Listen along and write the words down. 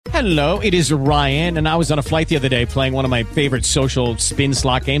Hello, it is Ryan, and I was on a flight the other day playing one of my favorite social spin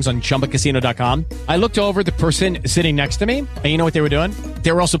slot games on ChumbaCasino.com. I looked over at the person sitting next to me, and you know what they were doing?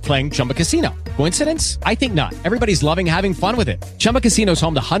 They were also playing Chumba Casino. Coincidence? I think not. Everybody's loving having fun with it. Chumba Casino is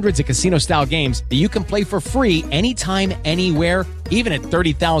home to hundreds of casino-style games that you can play for free anytime, anywhere, even at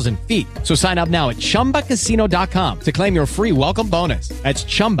 30,000 feet. So sign up now at ChumbaCasino.com to claim your free welcome bonus. That's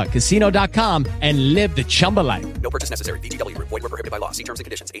ChumbaCasino.com and live the Chumba life. No purchase necessary. VGW. Void were prohibited by law. See terms and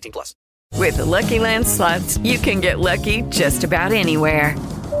conditions. 18+. With the Lucky Land Slots, you can get lucky just about anywhere.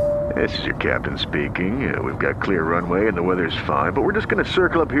 This is your captain speaking. We've got clear runway and the weather's fine, but we're just going to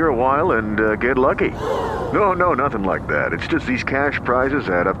circle up here a while and get lucky. No, nothing like that. It's just these cash prizes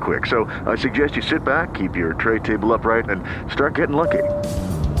add up quick. So I suggest you sit back, keep your tray table upright, and start getting lucky.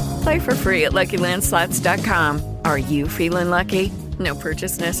 Play for free at LuckyLandSlots.com. Are you feeling lucky? No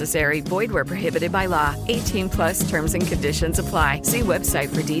purchase necessary. Void where prohibited by law. 18+ terms and conditions apply. See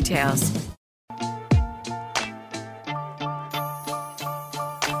website for details.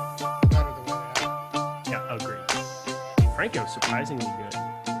 Yeah, agreed. Franco's surprisingly good.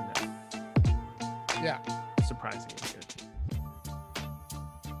 Yeah. Surprisingly good.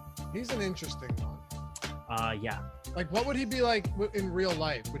 He's an interesting one. Yeah. Like, what would he be like in real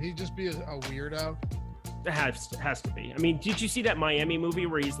life? Would he just be a weirdo? It has to be. I mean, did you see that Miami movie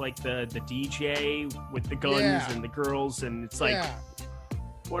where he's like the DJ with the guns and the girls, and it's like,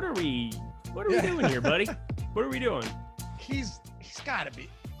 what are we doing here, buddy? What are we doing? He's got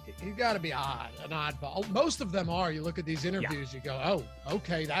to be odd, an oddball. Most of them are. You look at these interviews, you go, oh,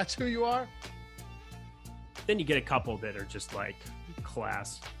 okay, that's who you are. Then you get a couple that are just like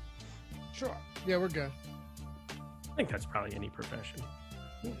class. Sure. Yeah, we're good. I think that's probably any profession.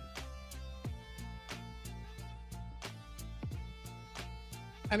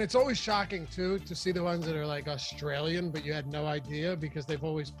 And it's always shocking, too, to see the ones that are like Australian, but you had no idea because they've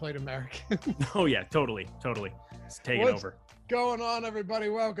always played American. Oh, yeah, totally. It's taking over. Going on, everybody?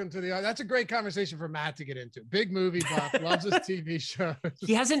 Welcome to that's a great conversation for Matt to get into. Big movie buff, loves his TV shows.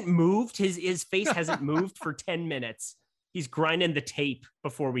 He hasn't moved. His face hasn't moved for 10 minutes. He's grinding the tape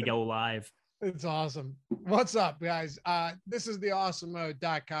before we go live. It's awesome. What's up, guys? This is the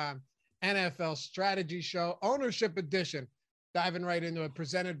awesomemode.com NFL strategy show, ownership edition. Diving right into it,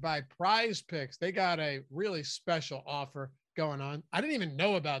 presented by Prize Picks. They got a really special offer going on. I didn't even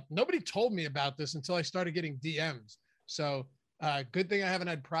know nobody told me about this until I started getting DMs. So good thing I haven't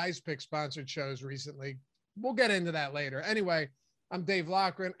had Prize Picks sponsored shows recently. We'll get into that later. Anyway, I'm Dave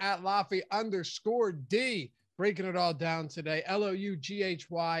Loughran at Laffy_D, breaking it all down today. LOUGHY_D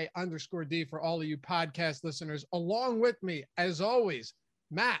for all of you podcast listeners. Along with me, as always,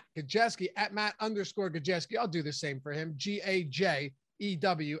 Matt Gajeski at Matt_Gajeski. I'll do the same for him. GAJEWSKI.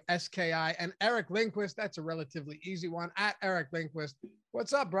 And Eric Lindquist. That's a relatively easy one. At Eric Lindquist.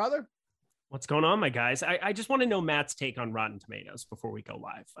 What's up, brother? What's going on, my guys? I just want to know Matt's take on Rotten Tomatoes before we go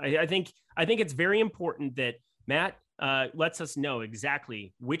live. I think it's very important that Matt lets us know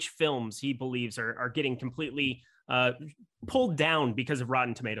exactly which films he believes are getting completely pulled down because of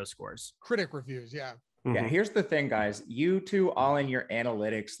Rotten Tomato scores. Critic reviews, yeah. Yeah, here's the thing, guys. You two all in your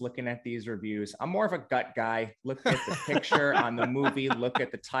analytics looking at these reviews. I'm more of a gut guy. Look at the picture on the movie, look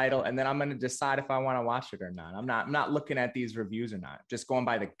at the title, and then I'm going to decide if I want to watch it or not. I'm not looking at these reviews or not. Just going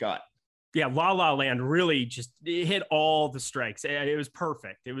by the gut. Yeah, La La Land really just hit all the strikes. It was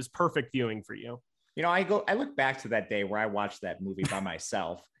perfect. It was perfect viewing for you. You know, I look back to that day where I watched that movie by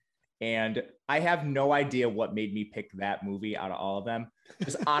myself, and I have no idea what made me pick that movie out of all of them.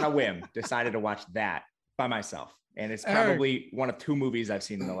 Just on a whim, decided to watch that by myself. And it's probably one of two movies I've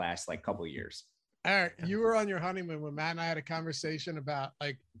seen in the last couple of years. Eric, you were on your honeymoon when Matt and I had a conversation about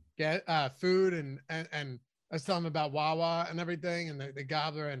food and I was telling him about Wawa and everything and the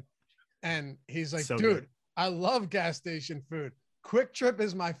gobbler and he's like, so dude, good. I love gas station food. Quick Trip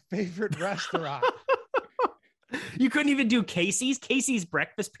is my favorite restaurant. You couldn't even do Casey's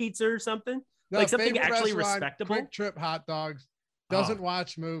breakfast pizza or something? No, like something actually respectable? Quick Trip hot dogs. Doesn't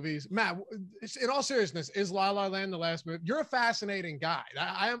watch movies. Matt, in all seriousness, is La La Land the last movie? You're a fascinating guy.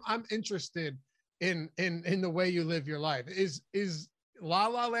 I'm interested in the way you live your life. Is La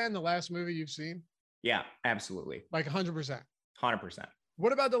La Land the last movie you've seen? Yeah, absolutely. Like 100%. 100%.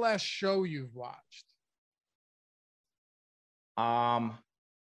 What about the last show you've watched?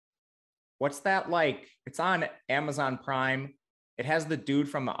 What's that like? It's on Amazon Prime. It has the dude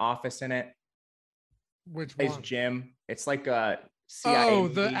from The Office in it. Which one? It's Jim. It's like a CIA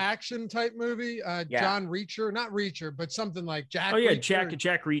movie. The action type movie. John Reacher, not Reacher, but something like Jack. Oh yeah, Reacher.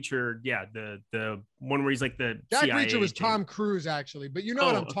 Jack Reacher. Yeah, the one where he's like the Jack CIA Reacher was agent. Tom Cruise actually, but you know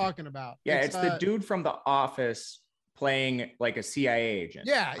what I'm talking about. Yeah, it's the dude from The Office playing like a CIA agent.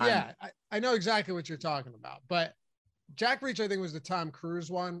 Yeah. I know exactly what you're talking about. But Jack Reach, I think, was the Tom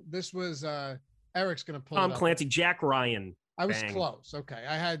Cruise one. This was Eric's going to pull Tom it up. Clancy, Jack Ryan. I was Bang. close. Okay.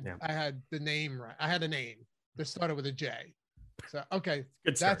 I had the name right. I had a name that started with a J. So, okay.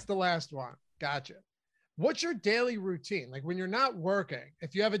 Good That's the last one. Gotcha. What's your daily routine? Like when you're not working,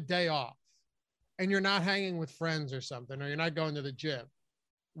 if you have a day off and you're not hanging with friends or something, or you're not going to the gym,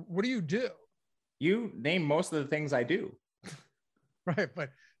 what do you do? You name most of the things I do. Right. But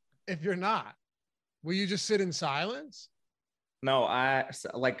if you're not, will you just sit in silence? No,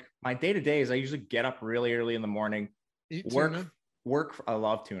 like my day to day is I usually get up really early in the morning, Eat work. tuna? I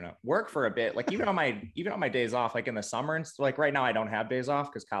love tuna. Work for a bit, like even on my days off, like in the summer, and like right now I don't have days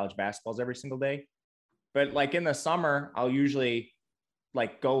off because college basketball's every single day. But like in the summer, I'll usually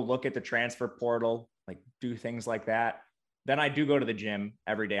like go look at the transfer portal, like do things like that. Then I do go to the gym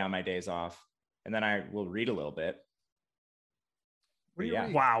every day on my days off, and then I will read a little bit. What do you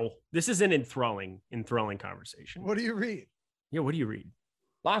read? Wow, this is an enthralling conversation. What do you read? Yeah, what do you read?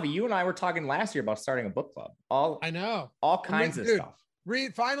 Lavi, you and I were talking last year about starting a book club. I know. All kinds of stuff.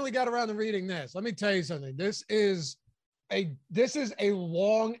 Finally got around to reading this. Let me tell you something. This is a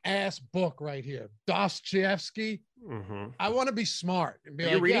long ass book right here. Dostoevsky. Mm-hmm. I want to be smart and be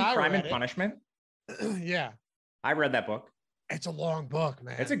Are you reading I Crime read and it. Punishment? Yeah. I read that book. It's a long book,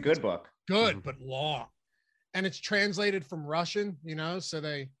 man. It's a good book. Good, but long. And it's translated from Russian, so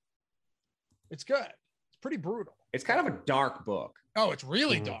it's good. It's pretty brutal. It's kind of a dark book. Oh, it's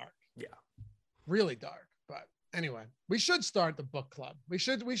really dark. Yeah. Really dark. But anyway, we should start the book club. We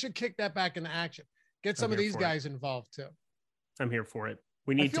should kick that back into action. Get some of these guys involved too. I'm here for it.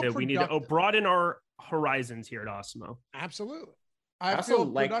 We need to broaden our horizons here at Osmo. Absolutely. I also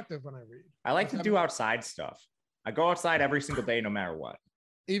feel productive when I read. I like to do outside stuff. I go outside every single day, no matter what.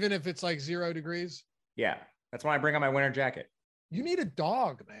 Even if it's like 0 degrees? Yeah. That's why I bring on my winter jacket. You need a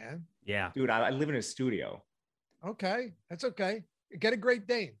dog, man. Yeah. Dude, I live in a studio. Okay. That's okay. Get a Great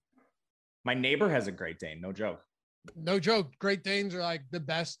Dane. My neighbor has a Great Dane. No joke. No joke. Great Danes are like the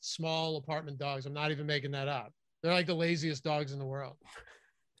best small apartment dogs. I'm not even making that up. They're like the laziest dogs in the world.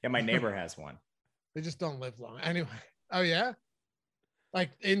 Yeah, my neighbor has one. They just don't live long. Anyway. Oh, yeah?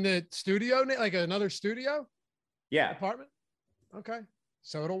 Like in the studio, like another studio? Yeah. Apartment? Okay.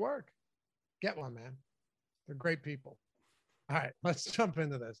 So it'll work. Get one, man. They're great people. All right, let's jump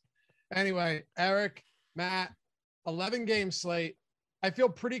into this. Anyway, Eric, Matt, 11 game slate. I feel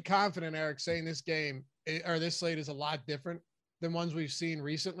pretty confident, Eric, saying this slate is a lot different than ones we've seen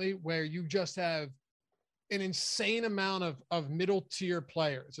recently, where you just have an insane amount of middle tier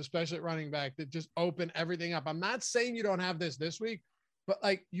players, especially at running back, that just open everything up. I'm not saying you don't have this week, but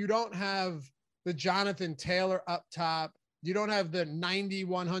like you don't have the Jonathan Taylor up top. You don't have the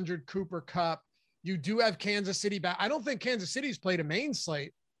 90-100 Cooper Kupp. You do have Kansas City back. I don't think Kansas City's played a main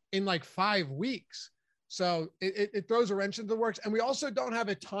slate in like 5 weeks. So it throws a wrench into the works. And we also don't have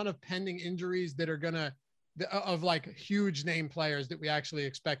a ton of pending injuries that are of like huge name players that we actually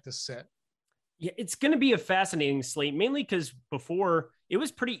expect to sit. Yeah, it's going to be a fascinating slate, mainly because before it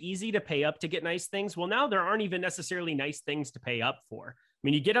was pretty easy to pay up to get nice things. Well, now there aren't even necessarily nice things to pay up for. I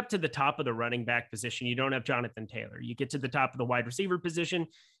mean, you get up to the top of the running back position, you don't have Jonathan Taylor. You get to the top of the wide receiver position,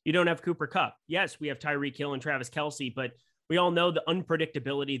 you don't have Cooper Kupp. Yes, we have Tyreek Hill and Travis Kelce, but we all know the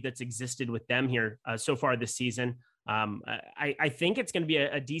unpredictability that's existed with them here so far this season. I think it's going to be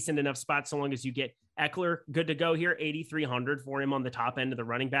a decent enough spot so long as you get Eckler good to go here, 8,300 for him on the top end of the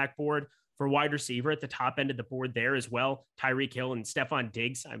running back board. For wide receiver at the top end of the board there as well, Tyreek Hill and Stephon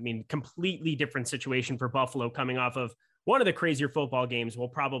Diggs. I mean, completely different situation for Buffalo coming off of one of the crazier football games we'll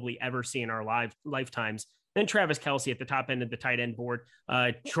probably ever see in our lifetimes. Then Travis Kelce at the top end of the tight end board.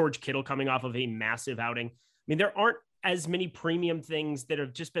 George Kittle coming off of a massive outing. I mean, there aren't as many premium things that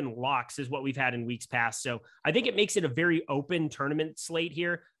have just been locks as what we've had in weeks past. So I think it makes it a very open tournament slate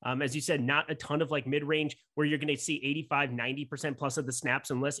here. As you said, not a ton of like mid-range where you're going to see 85, 90% plus of the snaps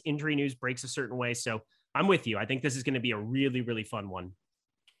unless injury news breaks a certain way. So I'm with you. I think this is going to be a really, really fun one.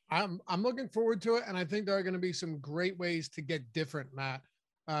 I'm looking forward to it. And I think there are going to be some great ways to get different, Matt.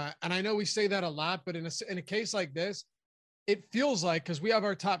 And I know we say that a lot, but in a case like this, it feels like, because we have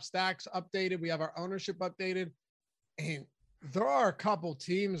our top stacks updated, we have our ownership updated, and there are a couple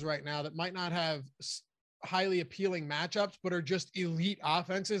teams right now that might not have highly appealing matchups, but are just elite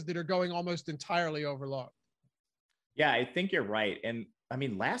offenses that are going almost entirely overlooked. Yeah, I think you're right. And I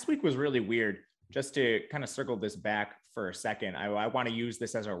mean, last week was really weird. Just to kind of circle this back for a second, I want to use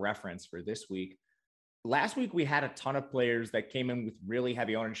this as a reference for this week. Last week, we had a ton of players that came in with really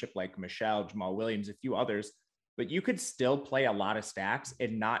heavy ownership, like Michelle, Jamal Williams, a few others. but you could still play a lot of stacks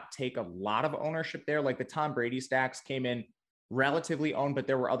and not take a lot of ownership there. Like the Tom Brady stacks came in relatively owned, but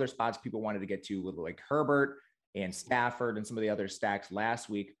there were other spots people wanted to get to with like Herbert and Stafford and some of the other stacks last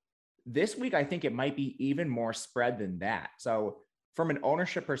week. This week, I think it might be even more spread than that. So from an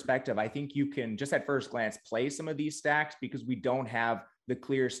ownership perspective, I think you can just at first glance play some of these stacks because we don't have the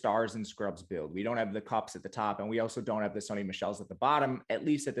clear stars and scrubs build. We don't have the Cups at the top, and we also don't have the Sony Michels at the bottom, at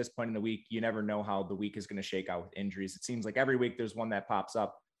least at this point in the week. You never know how the week is going to shake out with injuries. It seems like every week there's one that pops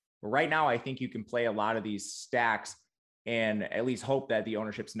up. But right now, I think you can play a lot of these stacks and at least hope that the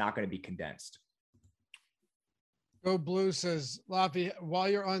ownership's not going to be condensed. Go Blue says, Laffy, while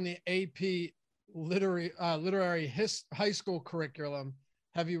you're on the AP literary high school curriculum,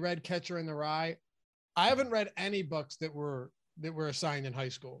 have you read Catcher in the Rye? I haven't read any books that were assigned in high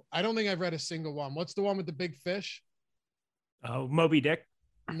school. I don't think I've read a single one. What's the one with the big fish? Oh, Moby Dick.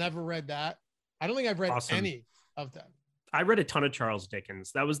 Never read that. I don't think I've read any of them. I read a ton of Charles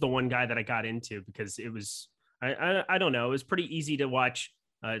Dickens. That was the one guy that I got into because it was, I don't know, it was pretty easy to watch,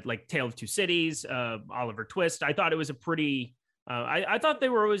 like Tale of Two Cities, Oliver Twist. I thought it was a pretty, I thought they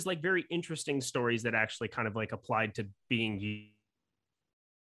were always like very interesting stories that actually kind of like applied to being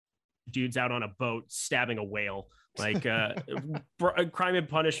dudes out on a boat stabbing a whale. Like Crime and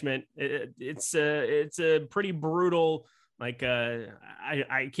Punishment. It's a pretty brutal, like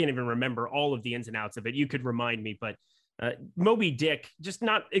I can't even remember all of the ins and outs of it. You could remind me, but Moby Dick, just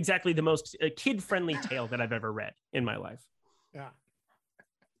not exactly the most kid-friendly tale that I've ever read in my life. Yeah.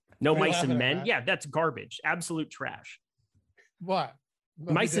 No Mice and Men. Yeah, that's garbage. Absolute trash. What?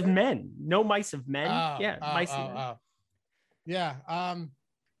 Mice of Men. No Mice of Men. Mice of Men. Yeah.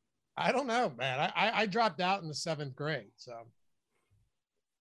 I don't know, man. I dropped out in the 7th grade. So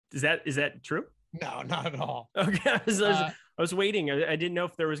is that true? No, not at all. Okay. I was waiting. I didn't know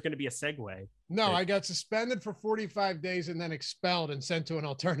if there was going to be a segue. No, I got suspended for 45 days and then expelled and sent to an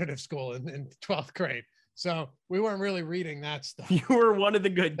alternative school in 12th grade. So we weren't really reading that stuff. You were one of the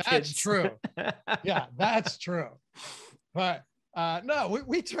good kids. That's true. Yeah, that's true. But no,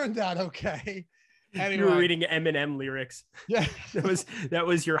 we turned out okay. Anyway. You were reading Eminem lyrics. Yeah. that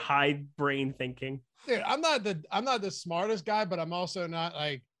was your high brain thinking. Dude, I'm not the smartest guy, but I'm also not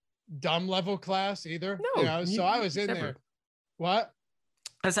like dumb level class either. No, so I was in there. What?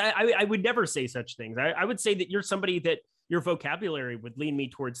 As I would never say such things. I would say that you're somebody that your vocabulary would lean me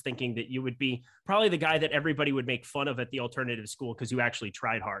towards thinking that you would be probably the guy that everybody would make fun of at the alternative school because you actually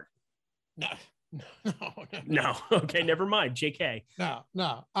tried hard. No. Okay, never mind. JK. No.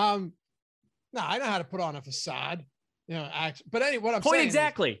 No, I know how to put on a facade, but anyway, what I'm saying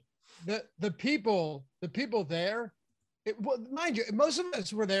exactly the people there, mind you, most of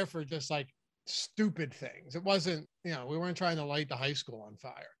us were there for just like stupid things. It wasn't, we weren't trying to light the high school on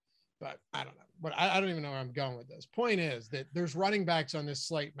fire, but I don't know. But I don't even know where I'm going with this. Point is that there's running backs on this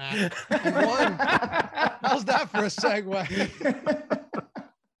slate, Matt. And one, how's that for a segue?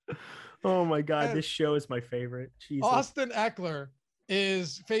 Oh my God, and this show is my favorite. Jesus. Austin Eckler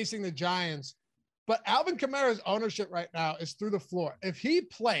is facing the Giants, but Alvin Kamara's ownership right now is through the floor. If he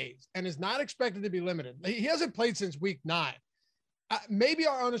plays and is not expected to be limited, he hasn't played since week 9. Maybe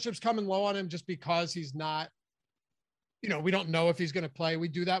our ownership's coming low on him just because he's not, we don't know if he's going to play. We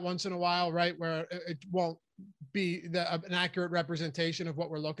do that once in a while, right? Where it won't be an accurate representation of what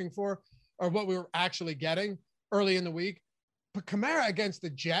we're looking for or what we were actually getting early in the week. But Kamara against the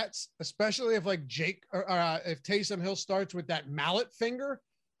Jets, especially if like if Taysom Hill starts with that mallet finger,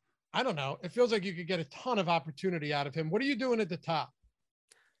 I don't know. It feels like you could get a ton of opportunity out of him. What are you doing at the top?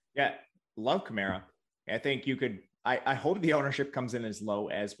 Yeah, love Kamara. I think you could. I hope the ownership comes in as low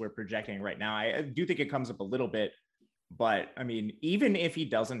as we're projecting right now. I do think it comes up a little bit, but I mean, even if he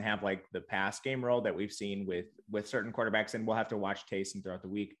doesn't have like the pass game role that we've seen with certain quarterbacks, and we'll have to watch Taysom throughout the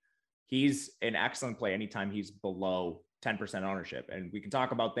week, he's an excellent play anytime he's below 10% ownership. And we can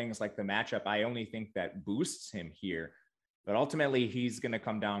talk about things like the matchup. I only think that boosts him here, but ultimately he's going to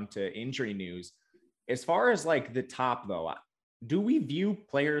come down to injury news. As far as like the top though, do we view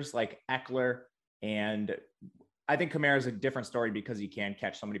players like Eckler, and I think Kamara is a different story because he can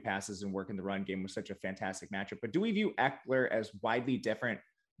catch so many passes and work in the run game with such a fantastic matchup, but do we view Eckler as widely different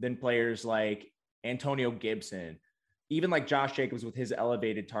than players like Antonio Gibson, even like Josh Jacobs with his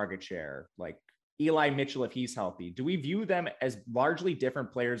elevated target share, like Eli Mitchell, if he's healthy? Do we view them as largely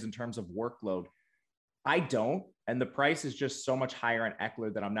different players in terms of workload? I don't. And the price is just so much higher on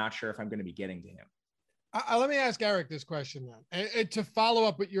Eckler that I'm not sure if I'm going to be getting to him. Let me ask Eric this question then. And to follow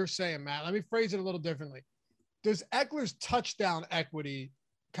up what you're saying, Matt, let me phrase it a little differently. Does Eckler's touchdown equity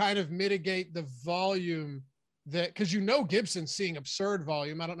kind of mitigate the volume that, because Gibson's seeing absurd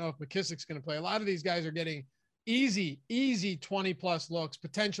volume. I don't know if McKissick's going to play. A lot of these guys are getting easy 20 plus looks,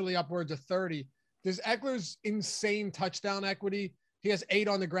 potentially upwards of 30. Does Eckler's insane touchdown equity? He has 8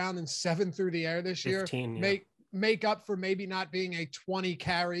 on the ground and 7 through the air this 15, year. yeah. Make up for maybe not being a 20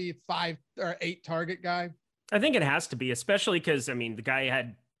 carry, 5 or 8 target guy. I think it has to be, especially because, I mean, the guy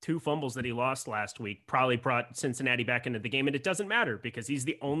had 2 fumbles that he lost last week, probably brought Cincinnati back into the game. And it doesn't matter because he's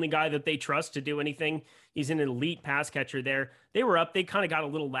the only guy that they trust to do anything. He's an elite pass catcher there. They were up. They kind of got a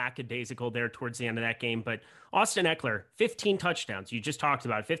little lackadaisical there towards the end of that game. But Austin Eckler, 15 touchdowns. You just talked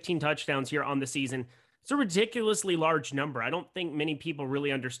about it, 15 touchdowns here on the season. It's a ridiculously large number. I don't think many people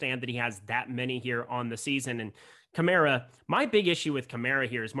really understand that he has that many here on the season. And Kamara, my big issue with Kamara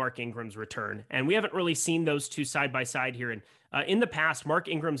here is Mark Ingram's return. And we haven't really seen those two side by side here. And in the past, Mark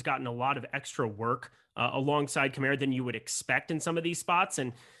Ingram's gotten a lot of extra work alongside Kamara than you would expect in some of these spots.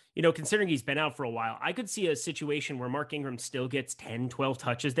 And, you know, considering he's been out for a while, I could see a situation where Mark Ingram still gets 10, 12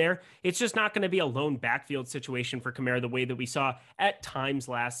 touches there. It's just not going to be a lone backfield situation for Kamara the way that we saw at times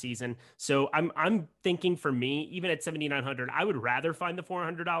last season. So I'm thinking for me, even at $7,900, I would rather find the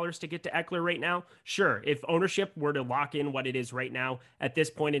 $400 to get to Eckler right now. Sure, if ownership were to lock in what it is right now at this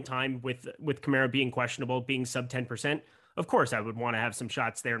point in time with Kamara being questionable, being sub 10%, of course, I would want to have some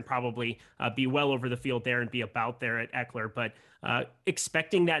shots there and probably be well over the field there and be about there at Eckler. But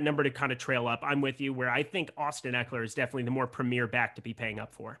expecting that number to kind of trail up, I'm with you, where I think Austin Eckler is definitely the more premier back to be paying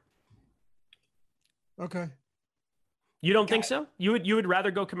up for. Okay. You don't think so? You would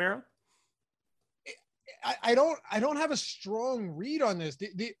rather go Kamara? I don't have a strong read on this.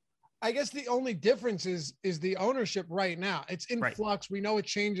 I guess the only difference is the ownership right now. It's in flux. We know it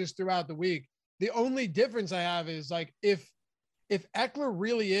changes throughout the week. The only difference I have is like if Eckler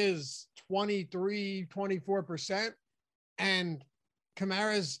really is 23, 24% and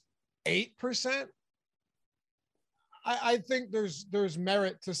Kamara's 8%, I think there's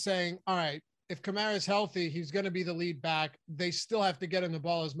merit to saying, all right, if Kamara's healthy, he's going to be the lead back. They still have to get him the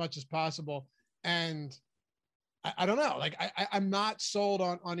ball as much as possible. And I don't know, like I'm not sold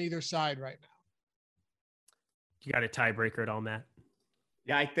on either side right now. You got a tiebreaker at all, Matt?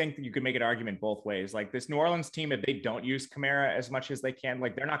 Yeah, I think you could make an argument both ways. Like this New Orleans team, if they don't use Kamara as much as they can,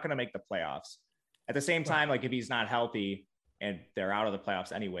 like they're not going to make the playoffs. At the same time, like if he's not healthy and they're out of the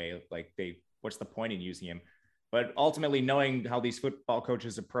playoffs anyway, like what's the point in using him? But ultimately, knowing how these football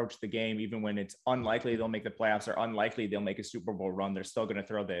coaches approach the game, even when it's unlikely they'll make the playoffs or unlikely they'll make a Super Bowl run, they're still going to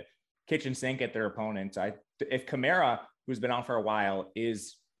throw the kitchen sink at their opponents. If Kamara, who's been out for a while,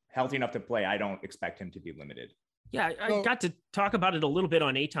 is healthy enough to play, I don't expect him to be limited. Yeah, I got to talk about it a little bit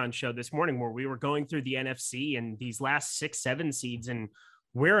on Eitan's show this morning where we were going through the NFC and these last 6-7 seeds and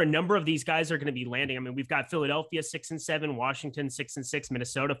where a number of these guys are going to be landing. I mean, we've got Philadelphia 6-7, Washington 6-6,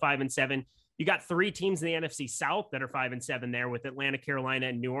 Minnesota 5-7. You got 3 teams in the NFC South that are 5-7 there with Atlanta, Carolina,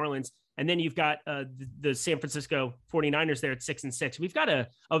 and New Orleans. And then you've got the San Francisco 49ers there at 6-6. We've got a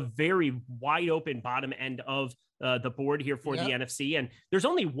very wide open bottom end of the board here for the NFC. And there's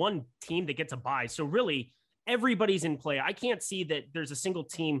only one team that gets a bye. So really, everybody's in play. I can't see that there's a single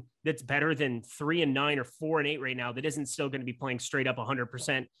team that's better than 3-9 or 4-8 right now that isn't still going to be playing straight up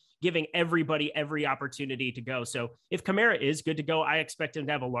 100%, giving everybody every opportunity to go. So if Kamara is good to go, I expect him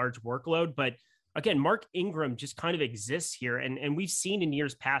to have a large workload. But again, Mark Ingram just kind of exists here. And we've seen in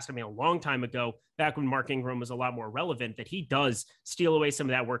years past, I mean, a long time ago, back when Mark Ingram was a lot more relevant, that he does steal away some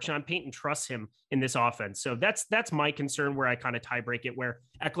of that work. Sean Payton trusts him in this offense. So that's my concern where I kind of tie break it, where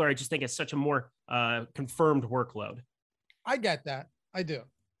Eckler, I just think is such a more confirmed workload. I get that. I do.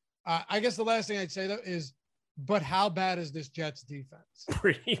 I guess the last thing I'd say though is, but how bad is this Jets defense?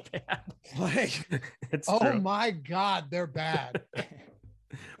 Pretty bad. Like, true. My God, they're bad.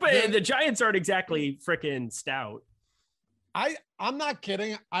 But the Giants aren't exactly freaking stout. I'm not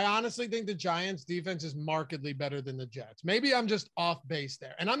kidding. I honestly think the Giants defense is markedly better than the Jets. Maybe I'm just off base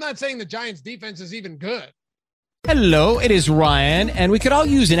there. And I'm not saying the Giants defense is even good. Hello, it is Ryan, and we could all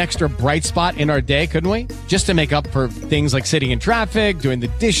use an extra bright spot in our day, couldn't we? Just to make up for things like sitting in traffic, doing the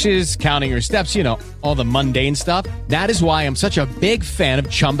dishes, counting your steps, you know, all the mundane stuff. That is why I'm such a big fan of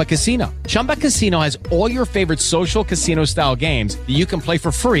Chumba Casino. Chumba Casino has all your favorite social casino-style games that you can play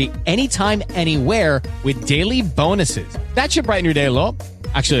for free anytime, anywhere with daily bonuses. That should brighten your day a little.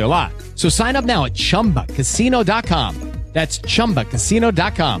 Actually, a lot. So sign up now at ChumbaCasino.com. That's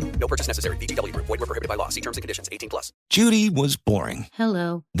ChumbaCasino.com. No purchase necessary. VGW Group. Void where prohibited by law. See terms and conditions. 18+. Judy was boring.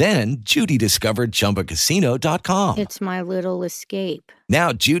 Hello. Then Judy discovered ChumbaCasino.com. It's my little escape.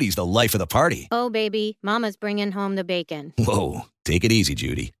 Now Judy's the life of the party. Oh, baby, mama's bringing home the bacon. Whoa, take it easy,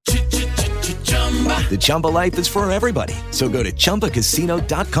 Judy. The Chumba life is for everybody. So go to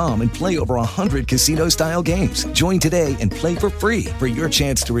ChumbaCasino.com and play over 100 casino-style games. Join today and play for free for your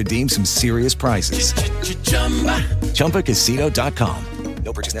chance to redeem some serious prizes. ChumbaCasino.com.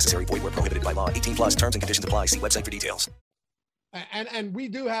 No purchase necessary. Void where prohibited by law. 18 plus terms and conditions apply. See website for details. And we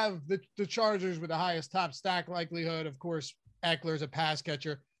do have the Chargers with the highest top stack likelihood. Of course, Eckler's a pass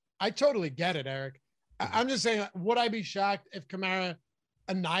catcher. I totally get it, Eric. I'm just saying, would I be shocked if Kamara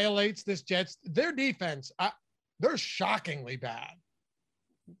annihilates this Jets? Their defense, they're shockingly bad.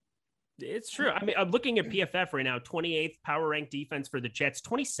 It's true. I mean, I'm looking at PFF right now, 28th power ranked defense for the Jets,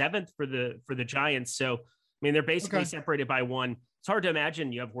 27th for the Giants. So, I mean, they're basically separated by one. It's hard to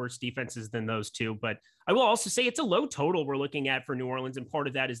imagine you have worse defenses than those two, but I will also say it's a low total we're looking at for New Orleans. And part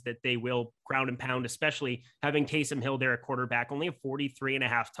of that is that they will ground and pound, especially having Taysom Hill there at quarterback, only a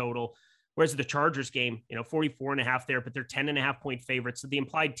 43.5 total. Whereas the Chargers game, 44.5 there, but they're 10.5 point favorites. So the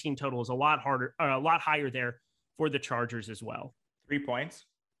implied team total is a lot higher there for the Chargers as well. 3 points.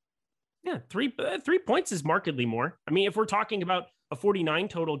 Yeah. 3 points is markedly more. I mean, if we're talking about a 49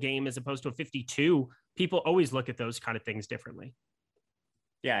 total game as opposed to a 52, people always look at those kind of things differently.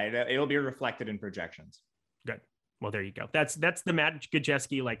 Yeah, it'll be reflected in projections. Good. Well, there you go. That's the Matt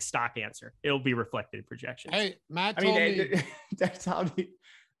Gajewski stock answer. It'll be reflected in projections. Hey, Matt told me that's how the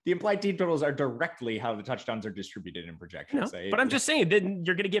implied team totals are directly how the touchdowns are distributed in projections. But I'm just saying, then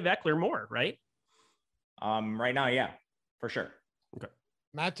you're going to give Eckler more, right? Right now, yeah, for sure. Okay.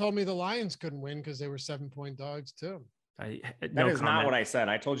 Matt told me the Lions couldn't win because they were 7-point dogs too. That is not what I said.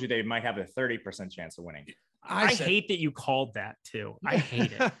 I told you they might have a 30% chance of winning. I hate that you called that too. I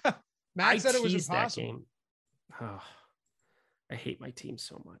hate it. Matt said it was impossible. That game. Oh, I hate my team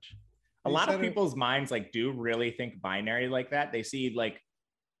so much. A lot of people's minds do really think binary like that. They see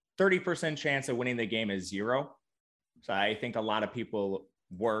 30% chance of winning the game is 0. So I think a lot of people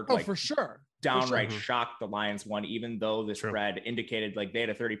were for sure. Downright shocked the Lions won, even though the spread indicated they had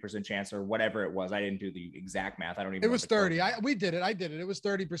a 30% chance or whatever it was. I didn't do the exact math. I don't even. It was 30. We did it. I did it. It was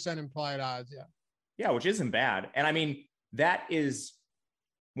 30% implied odds. Yeah. Yeah, which isn't bad. And I mean, that is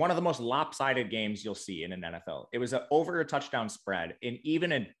one of the most lopsided games you'll see in an NFL. It was over a touchdown spread, and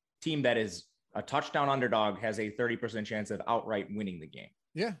even a team that is a touchdown underdog has a 30% chance of outright winning the game.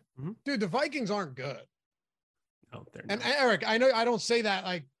 Yeah. Mm-hmm. Dude, the Vikings aren't good. Oh, and Eric, I know I don't say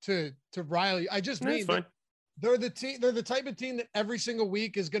that to Riley. I just mean they're the team. They're the type of team that every single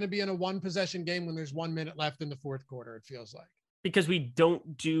week is going to be in a 1 possession game when there's 1 minute left in the fourth quarter. It feels like, because we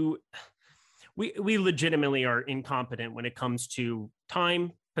don't do. We legitimately are incompetent when it comes to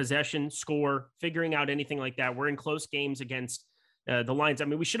time, possession, score, figuring out anything like that. We're in close games against the Lions. I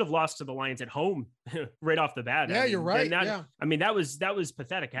mean, we should have lost to the Lions at home right off the bat. Yeah, you're right. I mean, that was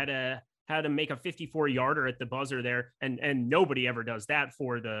pathetic. Had to make a 54-yarder at the buzzer there, and nobody ever does that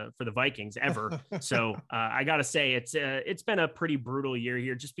for the Vikings ever. So I got to say it's been a pretty brutal year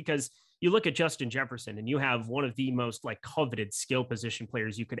here, just because you look at Justin Jefferson and you have one of the most coveted skill position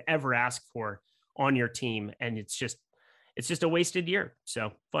players you could ever ask for on your team, and it's just a wasted year.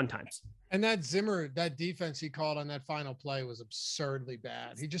 So fun times. And that Zimmer, that defense he called on that final play was absurdly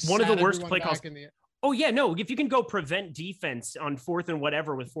bad. He just one of the worst play calls. Oh yeah, no. If you can go prevent defense on 4th and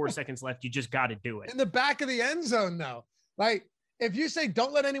whatever with 4 seconds left, you just got to do it. In the back of the end zone, though. If you say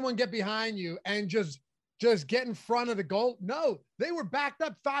don't let anyone get behind you and just get in front of the goal, no, they were backed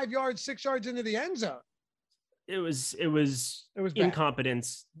up 5 yards, 6 yards into the end zone. It was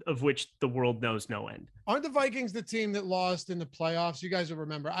incompetence of which the world knows no end. Aren't the Vikings the team that lost in the playoffs? You guys will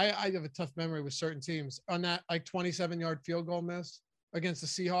remember. I have a tough memory with certain teams on that 27-yard field goal miss against the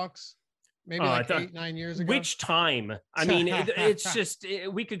Seahawks. Maybe 8-9 years ago. Which time? I mean, it's just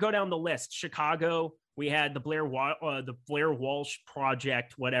we could go down the list. Chicago, we had the Blair Walsh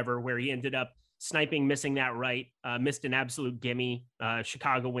project, whatever, where he ended up sniping, missing that right, missed an absolute gimme.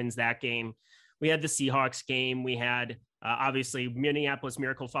 Chicago wins that game. We had the Seahawks game. We had obviously Minneapolis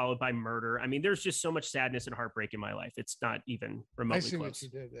Miracle followed by murder. I mean, there's just so much sadness and heartbreak in my life. It's not even remotely close. I see close. What you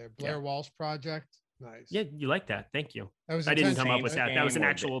did there. Blair Walsh project. Nice. Yeah, you like that. Thank you. I didn't come up with that. That was an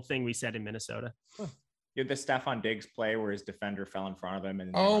actual thing we said in Minnesota. Huh. You had the Stephon Diggs play where his defender fell in front of him. And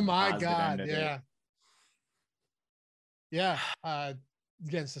oh my God. Yeah. Yeah.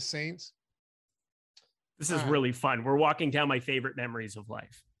 Against the Saints. This is really fun. We're walking down my favorite memories of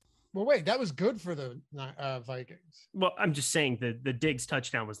life. Well, wait, that was good for the Vikings. Well, I'm just saying the Diggs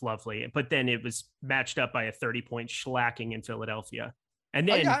touchdown was lovely, but then it was matched up by a 30-point shellacking in Philadelphia. And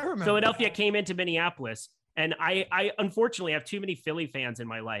then Philadelphia came into Minneapolis, and I unfortunately have too many Philly fans in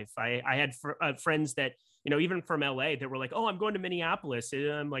my life. I had friends that, even from LA, that were like, oh, I'm going to Minneapolis. And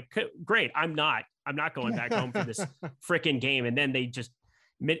I'm like, great. I'm not going back home for this freaking game. And then they just,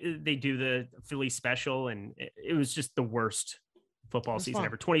 they do the Philly special, and it was just the worst football season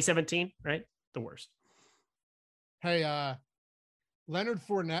ever. 2017, right? The worst. Hey, Leonard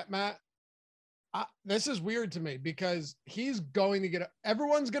Fournette, Matt, this is weird to me because he's going to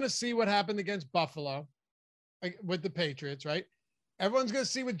everyone's going to see what happened against Buffalo with the Patriots, right? Everyone's going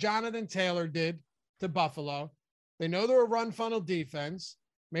to see what Jonathan Taylor did to Buffalo. They know they're a run funnel defense.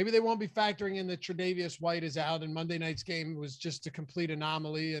 Maybe they won't be factoring in that Tre'Davious White is out and Monday night's game was just a complete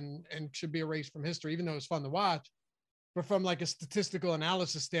anomaly and should be erased from history, even though it was fun to watch. But from like a statistical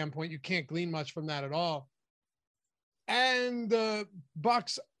analysis standpoint, you can't glean much from that at all. And the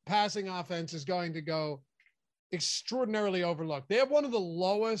Bucs passing offense is going to go extraordinarily overlooked. They have one of the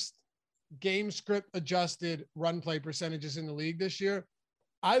lowest game script adjusted run play percentages in the league this year.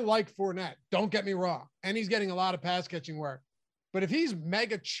 I like Fournette, don't get me wrong. And he's getting a lot of pass catching work. But if he's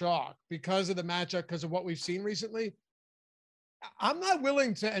mega chalk because of the matchup, because of what we've seen recently, I'm not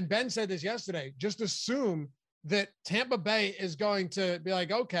willing to, and Ben said this yesterday, just assume that Tampa Bay is going to be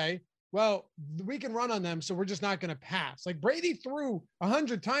like, okay, well, we can run on them, so we're just not going to pass. Like Brady threw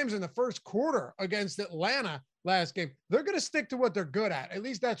 100 times in the first quarter against Atlanta last game. They're going to stick to what they're good at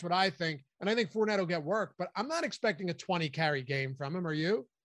least that's what I think. And I think Fournette will get work, but I'm not expecting a 20 carry game from him. Are you?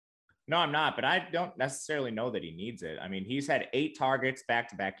 No, I'm not, but I don't necessarily know that he needs it. I mean, he's had 8 targets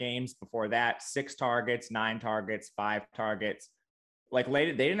back-to-back games. Before that, 6 targets, 9 targets, 5 targets. Like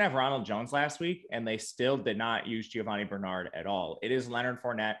they didn't have Ronald Jones last week, and they still did not use Giovanni Bernard at all. It is Leonard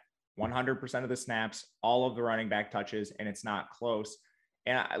Fournette, 100% of the snaps, all of the running back touches, and it's not close.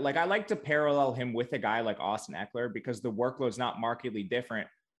 And I like to parallel him with a guy like Austin Eckler because the workload's not markedly different.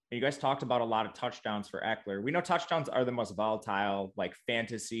 You guys talked about a lot of touchdowns for Eckler. We know touchdowns are the most volatile, like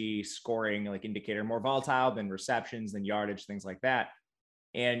fantasy scoring, like indicator, more volatile than receptions, than yardage, things like that.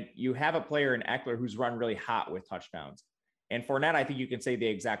 And you have a player in Eckler who's run really hot with touchdowns. And Fournette, I think you can say the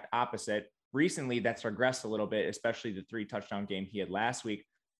exact opposite. Recently, that's regressed a little bit, especially the 3 touchdown game he had last week.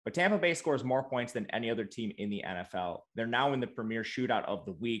 But Tampa Bay scores more points than any other team in the NFL. They're now in the premier shootout of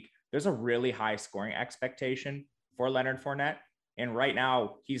the week. There's a really high scoring expectation for Leonard Fournette. And right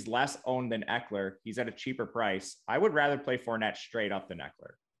now, he's less owned than Eckler. He's at a cheaper price. I would rather play Fournette straight up than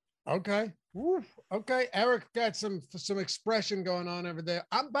Eckler. Okay. Woo. Okay. Eric got some expression going on over there.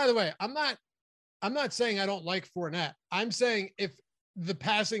 By the way, I'm not saying I don't like Fournette. I'm saying if the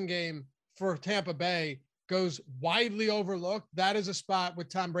passing game for Tampa Bay goes widely overlooked, that is a spot with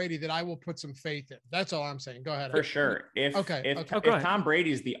Tom Brady that I will put some faith in. That's all I'm saying. Go ahead. For sure. If Tom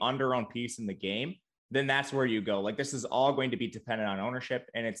Brady's the under-owned piece in the game, then that's where you go. Like this is all going to be dependent on ownership.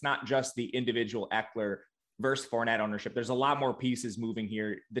 And it's not just the individual Eckler versus Fournette ownership. There's a lot more pieces moving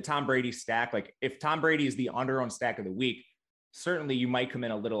here. The Tom Brady stack, like if Tom Brady is the under-owned stack of the week, certainly you might come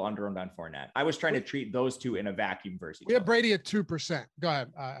in a little under-owned on Fournette. I was trying to treat those two in a vacuum versus. We have Brady at 2%. Go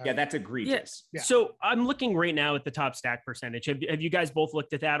ahead. Yeah, that's egregious. Yeah. So I'm looking right now at the top stack percentage. Have you guys both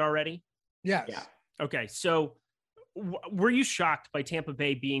looked at that already? Yes. Yeah. Okay. So were you shocked by Tampa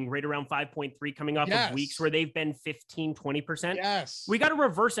Bay being right around 5.3 coming off of weeks where they've been 15, 20%? Yes. We got to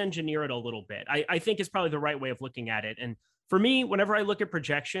reverse engineer it a little bit. I think it's probably the right way of looking at it. And for me, whenever I look at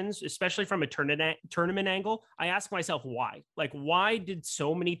projections, especially from a tournament angle, I ask myself why. Like, why did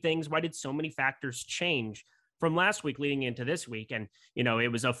so many factors change from last week leading into this week? And, you know, it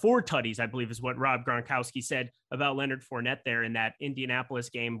was a 4 tutties, I believe is what Rob Gronkowski said about Leonard Fournette there in that Indianapolis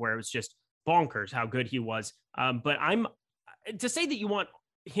game where it was just bonkers how good he was. But to say that you want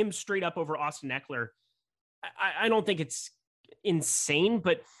him straight up over Austin Eckler, I don't think it's insane,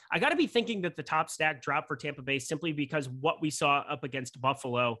 but I got to be thinking that the top stack dropped for Tampa Bay simply because what we saw up against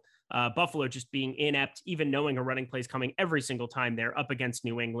Buffalo just being inept, even knowing a running play is coming every single time they're up against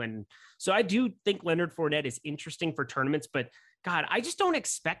New England. So I do think Leonard Fournette is interesting for tournaments, but God, I just don't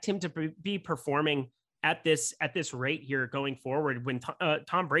expect him to be performing at this rate here going forward when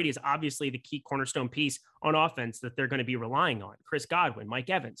Tom Brady is obviously the key cornerstone piece on offense that they're going to be relying on. Chris Godwin, Mike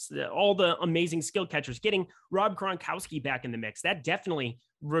Evans, all the amazing skill catchers, getting Rob Gronkowski back in the mix. That definitely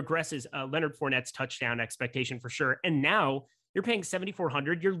regresses Leonard Fournette's touchdown expectation for sure. And now you're paying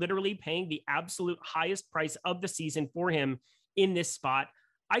 $7,400. You're literally paying the absolute highest price of the season for him in this spot.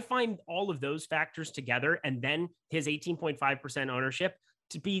 I find all of those factors together and then his 18.5% ownership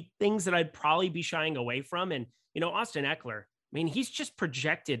to be things that I'd probably be shying away from. And, you know, Austin Eckler, I mean, he's just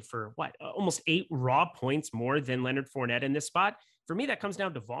projected for almost 8 raw points more than Leonard Fournette in this spot. For me, that comes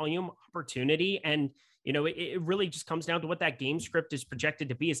down to volume, opportunity. And, you know, it really just comes down to what that game script is projected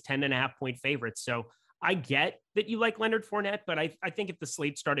to be as 10.5 point favorites. So I get that you like Leonard Fournette, but I think if the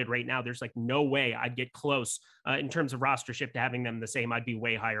slate started right now, there's like no way I'd get close in terms of rostership to having them the same. I'd be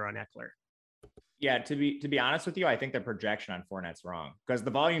way higher on Eckler. Yeah, to be honest with you, I think the projection on Fournette's wrong because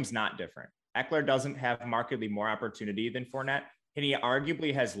the volume's not different. Eckler doesn't have markedly more opportunity than Fournette, and he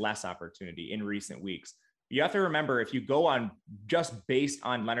arguably has less opportunity in recent weeks. You have to remember, if you go on just based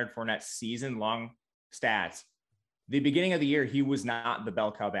on Leonard Fournette's season-long stats, the beginning of the year, he was not the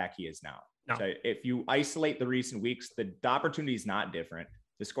bell cow back he is now. No. So if you isolate the recent weeks, the opportunity is not different.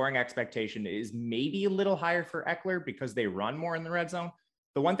 The scoring expectation is maybe a little higher for Eckler because they run more in the red zone.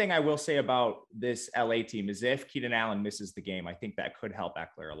 The one thing I will say about this LA team is if Keenan Allen misses the game, I think that could help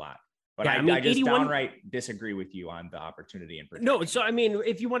Eckler a lot. But yeah, I just 81... downright disagree with you on the opportunity and protection. No, so I mean,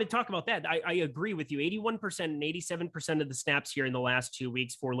 if you want to talk about that, I agree with you. 81% and 87% of the snaps here in the last 2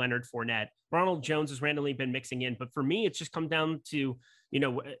 weeks for Leonard Fournette. Ronald Jones has randomly been mixing in, but for me, it's just come down to,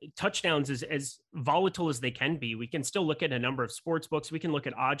 touchdowns is as volatile as they can be. We can still look at a number of sports books. We can look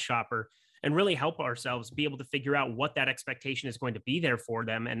at Odd Shopper and really help ourselves be able to figure out what that expectation is going to be there for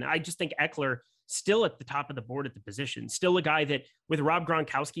them. And I just think Eckler still at the top of the board at the position, still a guy that with Rob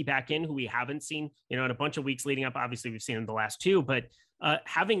Gronkowski back in, who we haven't seen, in a bunch of weeks leading up, obviously we've seen him the last two, but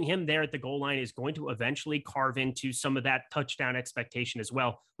having him there at the goal line is going to eventually carve into some of that touchdown expectation as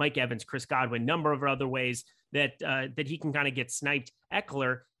well. Mike Evans, Chris Godwin, number of other ways that he can kind of get sniped.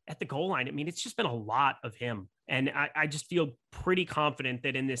 Eckler at the goal line, I mean, it's just been a lot of him. And I just feel pretty confident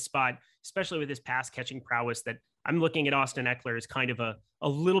that in this spot, especially with his pass catching prowess, that I'm looking at Austin Eckler as kind of a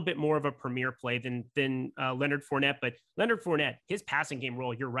little bit more of a premier play than Leonard Fournette. But Leonard Fournette, his passing game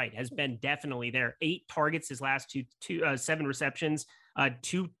role, you're right, has been definitely there. 8 targets his last 7 receptions,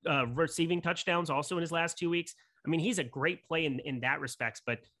 2 receiving touchdowns also in his last 2 weeks. I mean, he's a great play in that respects,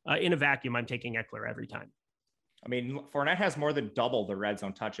 but in a vacuum, I'm taking Eckler every time. I mean, Fournette has more than double the red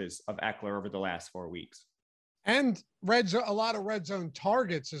zone touches of Eckler over the last 4 weeks. And a lot of red zone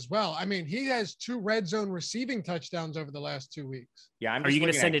targets as well. I mean, he has 2 red zone receiving touchdowns over the last 2 weeks. Yeah. Are you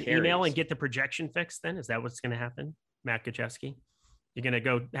going to send an email and get the projection fixed then? Is that what's going to happen? Matt Gajewski? You're going to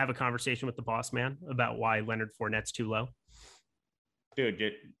go have a conversation with the boss man about why Leonard Fournette's too low? Dude,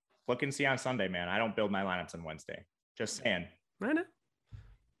 look and see on Sunday, man. I don't build my lineups on Wednesday. Just saying. I know.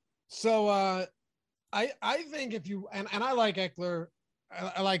 So I think if you, and I like Eckler,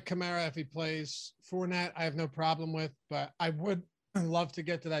 I like Kamara if he plays. Fournette, I have no problem with, but I would love to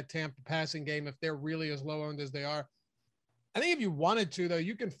get to that Tampa passing game if they're really as low owned as they are. I think if you wanted to, though,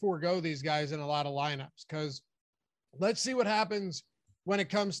 you can forego these guys in a lot of lineups because let's see what happens when it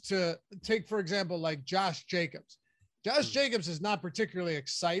comes to take, for example, like Josh Jacobs. Josh Jacobs is not particularly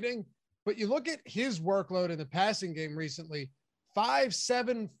exciting, but you look at his workload in the passing game recently. 5,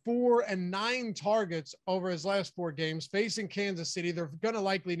 7, 4, and 9 targets over his last 4 games facing Kansas City. They're going to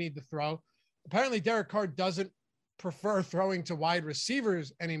likely need to throw. Apparently, Derek Carr doesn't prefer throwing to wide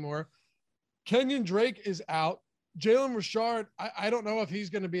receivers anymore. Kenyon Drake is out. Jalen Richard, I don't know if he's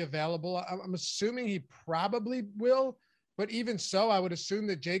going to be available. I'm assuming he probably will, but even so, I would assume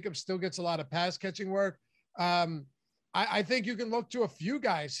that Jacob still gets a lot of pass catching work. I think you can look to a few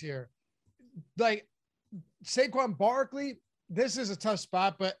guys here. Like Saquon Barkley, this is a tough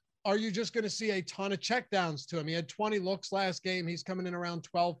spot, but are you just going to see a ton of checkdowns to him? He had 20 looks last game. He's coming in around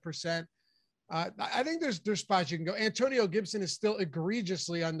 12%. I think there's spots you can go. Antonio Gibson is still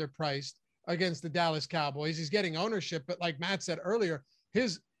egregiously underpriced against the Dallas Cowboys. He's getting ownership, but like Matt said earlier,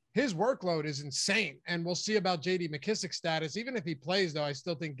 his workload is insane. And we'll see about J.D. McKissick's status. Even if he plays, though, I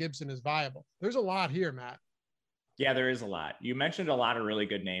still think Gibson is viable. There's a lot here, Matt. Yeah, there is a lot. You mentioned a lot of really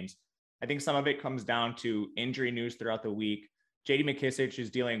good names. I think some of it comes down to injury news throughout the week. J.D. McKissick is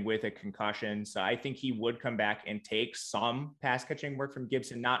dealing with a concussion, so I think he would come back and take some pass catching work from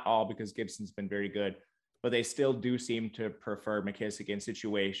Gibson. Not all, because Gibson's been very good, but they still do seem to prefer McKissick in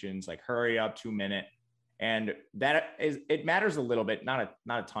situations like hurry up 2-minute. And it matters a little bit, not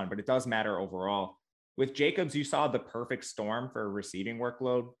a ton, but it does matter overall. With Jacobs, you saw the perfect storm for receiving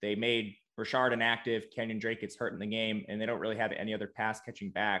workload. They made Richard inactive, Kenyon Drake gets hurt in the game, and they don't really have any other pass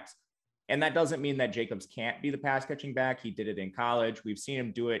catching backs. And that doesn't mean that Jacobs can't be the pass catching back. He did it in college. We've seen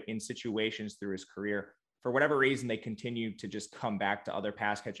him do it in situations through his career. For whatever reason, they continue to just come back to other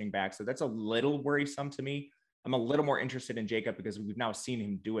pass catching backs. So that's a little worrisome to me. I'm a little more interested in Jacob because we've now seen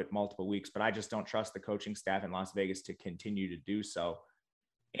him do it multiple weeks, but I just don't trust the coaching staff in Las Vegas to continue to do so.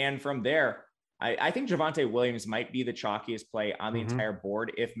 And from there, I think Javonte Williams might be the chalkiest play on the entire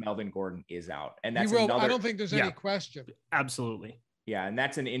board if Melvin Gordon is out. And that's I don't think there's any question. Absolutely. Yeah, and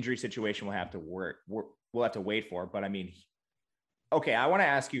that's an injury situation we'll have to we'll have to wait for. But I mean, okay, I want to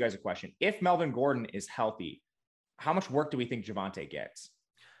ask you guys a question. If Melvin Gordon is healthy, how much work do we think Javonte gets?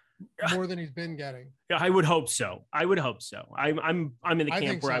 More than he's been getting. Yeah, I would hope so. I'm in the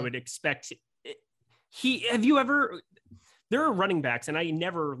camp where so. I would expect. Have you ever? there are running backs, and I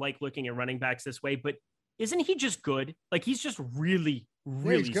never like looking at running backs this way, but isn't he just good? Like he's just really,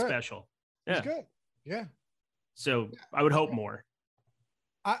 really special. Yeah. He's good. Yeah. So I would hope more.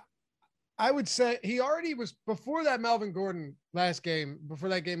 I would say he already was before that Melvin Gordon last game, before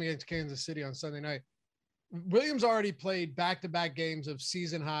that game against Kansas City on Sunday night. Williams already played back-to-back games of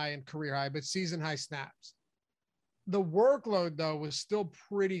season high and career high, but season high snaps. The workload, though, was still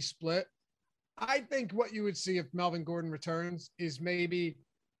pretty split. I think what you would see if Melvin Gordon returns is maybe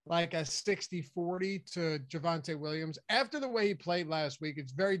like a 60-40 to Javonte Williams. After the way he played last week,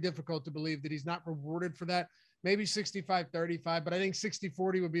 it's very difficult to believe that he's not rewarded for that. Maybe 65-35, but I think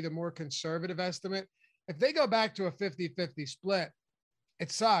 60-40 would be the more conservative estimate. If they go back to a 50-50 split,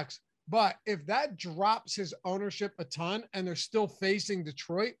 it sucks. But if that drops his ownership a ton and they're still facing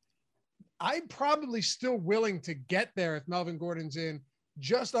Detroit, I'm probably still willing to get there if Melvin Gordon's in,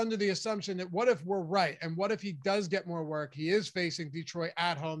 just under the assumption that what if we're right? And what if he does get more work? He is facing Detroit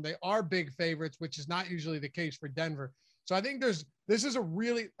at home. They are big favorites, which is not usually the case for Denver. So I think this is a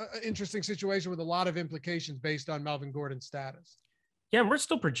really interesting situation with a lot of implications based on Melvin Gordon's status. Yeah, and we're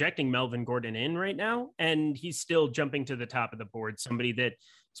still projecting Melvin Gordon in right now, and he's still jumping to the top of the board. Somebody that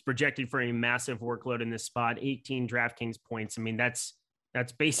is projected for a massive workload in this spot, 18 DraftKings points. I mean, that's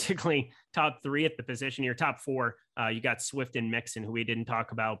basically top 3 at the position here. Top 4, you got Swift and Mixon, who we didn't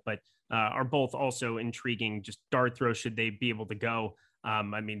talk about, but are both also intriguing. Just dart throw, should they be able to go. I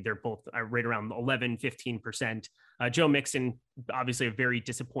mean, they're both right around 11, 15%. Joe Mixon, obviously a very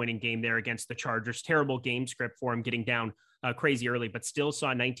disappointing game there against the Chargers. Terrible game script for him, getting down crazy early, but still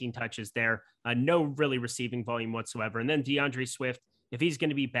saw 19 touches there. No really receiving volume whatsoever. And then DeAndre Swift, if he's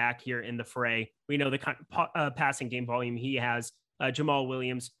going to be back here in the fray, we know the passing game volume he has. Jamal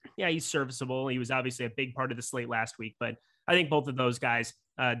Williams, yeah, he's serviceable. He was obviously a big part of the slate last week, but I think both of those guys,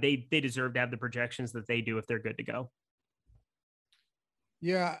 they deserve to have the projections that they do if they're good to go.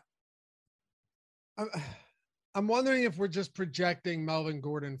 Yeah. I'm wondering if we're just projecting Melvin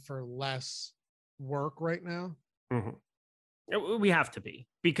Gordon for less work right now. Mm-hmm. We have to be,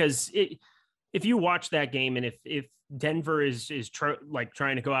 because if you watch that game, and if Denver is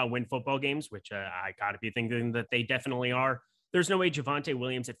trying to go out and win football games, which I got to be thinking that they definitely are, there's no way Javonte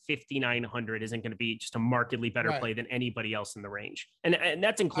Williams at 5,900 isn't going to be just a markedly better play than anybody else in the range. And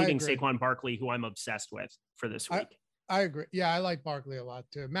that's including Saquon Barkley, who I'm obsessed with for this week. I agree. Yeah, I like Barkley a lot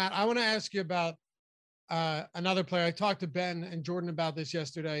too. Matt, I want to ask you about another player. I talked to Ben and Jordan about this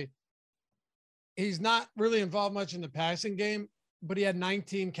yesterday. He's not really involved much in the passing game, but he had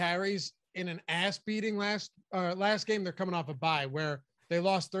 19 carries in an ass beating last game. They're coming off a bye where they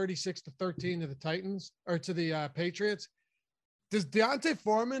lost 36-13 to the Titans, or to the Patriots. Does Deontay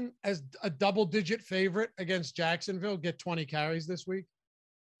Foreman, as a double-digit favorite against Jacksonville, get 20 carries this week?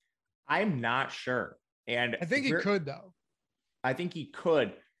 I'm not sure. And I think he could, though. I think he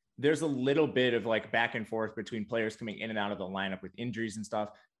could. There's a little bit of like back and forth between players coming in and out of the lineup with injuries and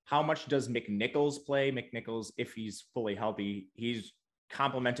stuff. How much does McNichols play? McNichols, if he's fully healthy, he's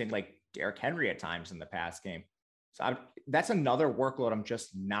complimenting like Derrick Henry at times in the past game. So that's another workload I'm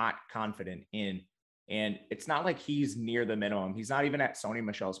just not confident in. And it's not like he's near the minimum. He's not even at Sony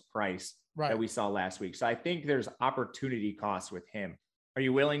Michel's price that we saw last week. So I think there's opportunity costs with him. Are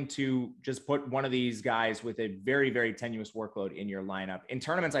you willing to just put one of these guys with a very, very tenuous workload in your lineup? In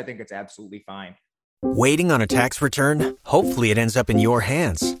tournaments, I think it's absolutely fine. Waiting on a tax return? Hopefully it ends up in your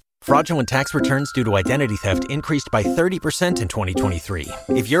hands. Fraudulent tax returns due to identity theft increased by 30% in 2023.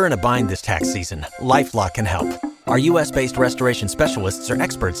 If you're in a bind this tax season, LifeLock can help. Our U.S.-based restoration specialists are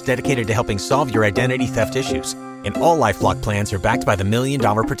experts dedicated to helping solve your identity theft issues. And all LifeLock plans are backed by the $1 Million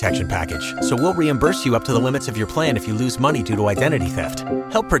Protection Package. So we'll reimburse you up to the limits of your plan if you lose money due to identity theft.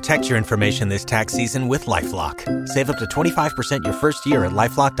 Help protect your information this tax season with LifeLock. Save up to 25% your first year at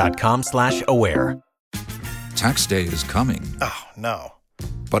LifeLock.com/aware. Tax day is coming. Oh, no.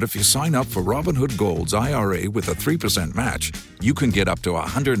 But if you sign up for Robinhood Gold's IRA with a 3% match, you can get up to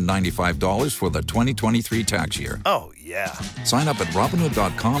 $195 for the 2023 tax year. Oh, yeah. Sign up at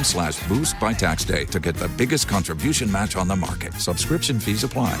Robinhood.com/boost by tax day to get the biggest contribution match on the market. Subscription fees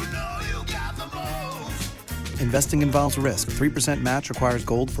apply. Investing involves risk. 3% match requires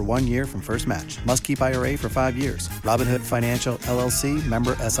gold for 1 year from first match. Must keep IRA for 5 years. Robinhood Financial, LLC,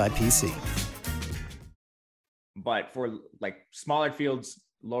 member SIPC. But for like smaller fields,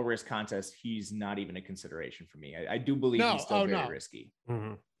 low risk contests, he's not even a consideration for me. I do believe he's still very risky.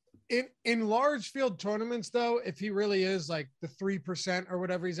 Mm-hmm. In large field tournaments, though, if he really is like the 3% or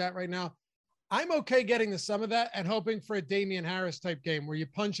whatever he's at right now, I'm okay getting the sum of that and hoping for a Damian Harris type game where you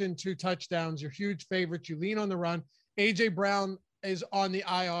punch in 2 touchdowns, you're huge favorites, you lean on the run. AJ Brown is on the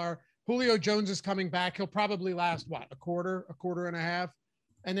IR. Julio Jones is coming back. He'll probably last a quarter and a half.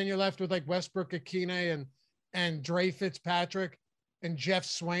 And then you're left with like Westbrook Akine and Dre Fitzpatrick and Jeff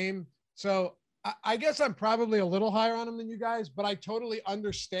Swaim. So I guess I'm probably a little higher on him than you guys, but I totally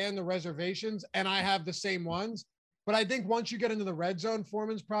understand the reservations and I have the same ones. But I think once you get into the red zone,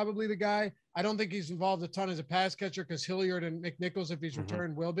 Foreman's probably the guy. I don't think he's involved a ton as a pass catcher because Hilliard and McNichols, if he's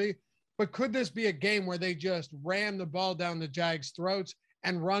returned, will be. But could this be a game where they just ram the ball down the Jags' throats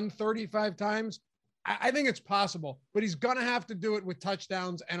and run 35 times? I think it's possible, but he's going to have to do it with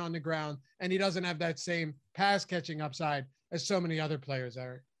touchdowns and on the ground. And he doesn't have that same pass catching upside as so many other players,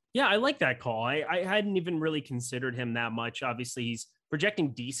 Eric. Yeah, I like that call. I hadn't even really considered him that much. Obviously, he's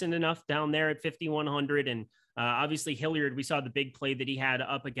projecting decent enough down there at 5,100. And obviously, Hilliard, we saw the big play that he had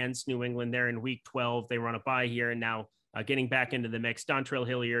up against New England there in week 12. They run a bye here and now getting back into the mix. Dontrell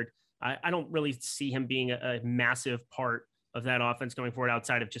Hilliard, I don't really see him being a massive part of that offense going forward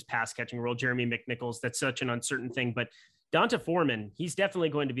outside of just pass catching role. Jeremy McNichols, that's such an uncertain thing, but Donta Foreman, he's definitely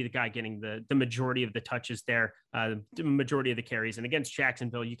going to be the guy getting the majority of the touches there, the majority of the carries. And against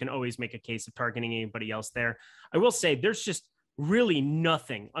Jacksonville, you can always make a case of targeting anybody else there. I will say there's just really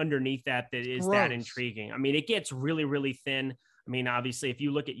nothing underneath that is that intriguing. I mean, it gets really, really thin. I mean, obviously, if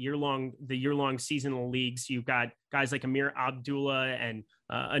you look at the year-long seasonal leagues, you've got guys like Amir Abdullah and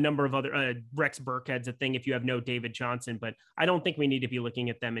a number of other Rex Burkhead's a thing if you have no David Johnson, but I don't think we need to be looking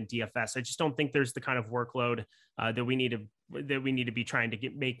at them in DFS. I just don't think there's the kind of workload that we need to be trying to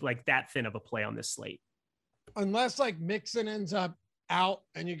make like that thin of a play on this slate. Unless like Mixon ends up out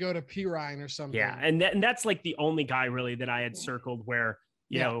and you go to P. Ryan or something. Yeah, and that's like the only guy really that I had circled where,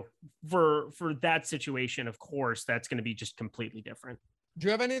 you know, for that situation, of course, that's going to be just completely different. Do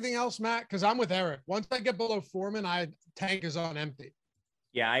you have anything else, Matt? Because I'm with Eric. Once I get below Foreman, tank is on empty.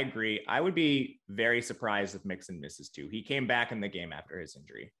 Yeah, I agree. I would be very surprised if Mixon misses too. He came back in the game after his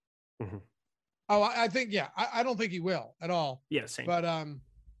injury. Mm-hmm. Oh, I think, I don't think he will at all. Yeah, same. But I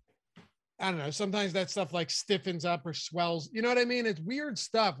don't know. Sometimes that stuff like stiffens up or swells. You know what I mean? It's weird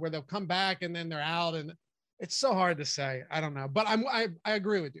stuff where they'll come back and then they're out, and it's so hard to say. I don't know. But I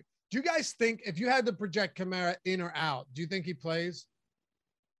agree with you. Do you guys think if you had to project Kamara in or out, do you think he plays?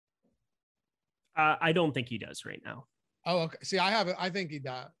 I don't think he does right now. Oh, okay. See, I think he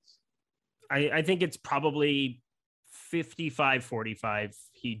does. I think it's probably 55-45.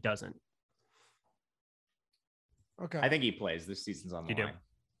 He doesn't. Okay. I think he plays. This season's on the line.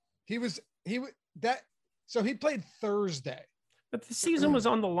 So he played Thursday. But the season was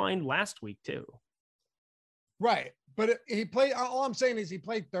on the line last week too. Right. But he played, all I'm saying is he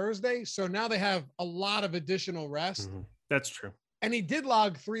played Thursday. So now they have a lot of additional rest. Mm-hmm. That's true. And he did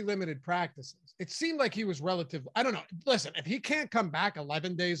log 3 limited practices. It seemed like he was I don't know. Listen, if he can't come back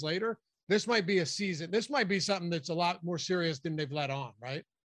 11 days later, this might be a season. This might be something that's a lot more serious than they've let on, right?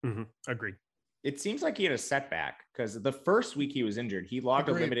 Mm-hmm. Agreed. It seems like he had a setback because the first week he was injured, he logged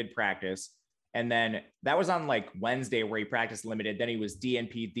a limited practice. And then that was on like Wednesday where he practiced limited. Then he was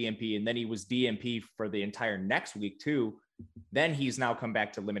DNP, and then he was DNP for the entire next week too. Then he's now come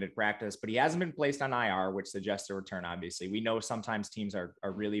back to limited practice, but he hasn't been placed on IR, which suggests a return. Obviously, we know sometimes teams are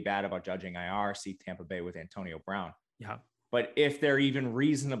really bad about judging IR. See Tampa Bay with Antonio Brown. Yeah. But if they're even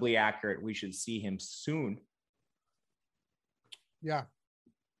reasonably accurate, we should see him soon. Yeah.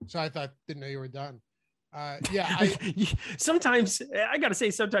 So didn't know you were done. Sometimes I got to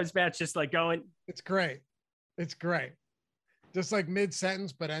say, sometimes Matt's just like going, it's great. It's great. Just like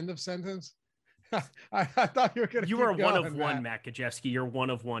mid-sentence, but end of sentence. I thought you were going to. You are one of one, Matt Kajewski. You're one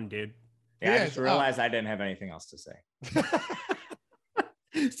of one, dude. Yeah, I just realized I didn't have anything else to say.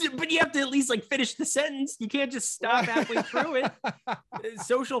 But you have to at least like finish the sentence. You can't just stop halfway through it.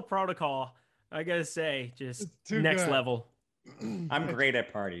 Social protocol, I gotta say, just next level. I'm great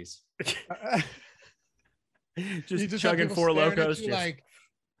at parties. just chugging Four Locos.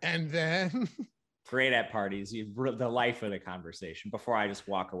 And then. Great at parties. You're the life of the conversation before I just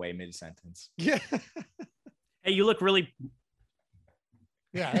walk away mid-sentence. Yeah. Hey, you look really.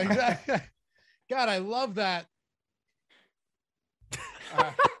 Yeah, exactly. God, I love that.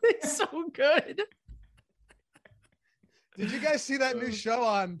 It's so good. Did you guys see that new show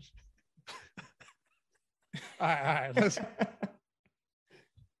on? All right.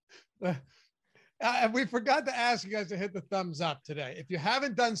 We forgot to ask you guys to hit the thumbs up today. If you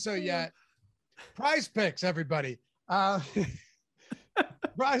haven't done so yet, Prize Picks, everybody.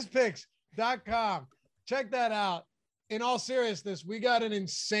 PrizePicks.com. Check that out. In all seriousness, we got an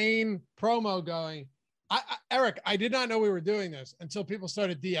insane promo going. Eric, I did not know we were doing this until people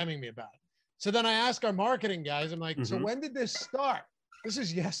started DMing me about it. So then I asked our marketing guys, I'm like, so when did this start? This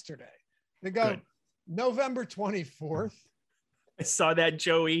is yesterday. They go, November 24th. I saw that,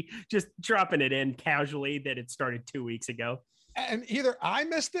 Joey, just dropping it in casually that it started 2 weeks ago. And either I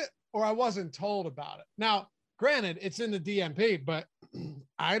missed it or I wasn't told about it. Now, granted, it's in the DMP, but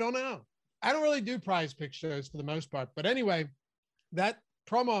I don't know. I don't really do prize pick shows for the most part. But anyway, that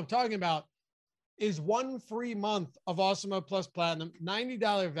promo I'm talking about is 1 free month of Awesemo Plus Platinum,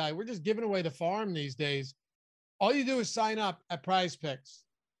 $90 value. We're just giving away the farm these days. All you do is sign up at Prize Picks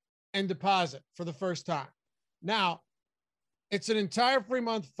and deposit for the first time. Now, it's an entire free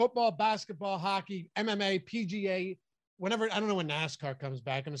month: football, basketball, hockey, MMA, PGA, whenever. I don't know when NASCAR comes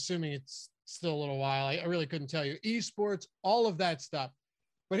back. I'm assuming it's still a little while. I really couldn't tell you. Esports, all of that stuff.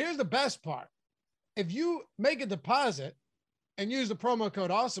 But here's the best part. If you make a deposit and use the promo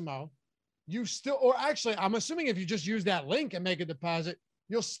code Awesemo, you still, or actually, I'm assuming if you just use that link and make a deposit,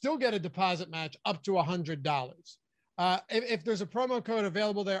 you'll still get a deposit match up to $100. If there's a promo code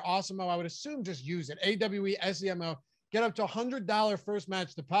available there, Awesemo, I would assume just use it. AWESEMO. Get up to $100 first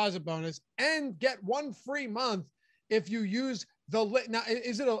match deposit bonus and get 1 free month if you use the link. Now,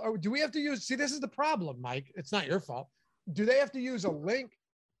 do we have to use, see, this is the problem, Mike. It's not your fault. Do they have to use a link?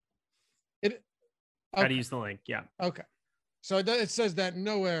 Okay. How to use the link. Yeah. Okay. So it says that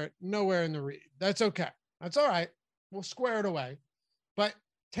nowhere in the read. That's okay. That's all right. We'll square it away. But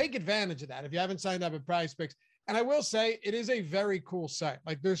take advantage of that if you haven't signed up at Prize Picks. And I will say it is a very cool site.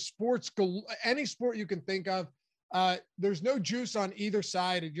 Like there's sports, any sport you can think of. There's no juice on either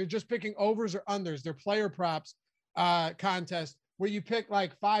side. You're just picking overs or unders. They're player props contest where you pick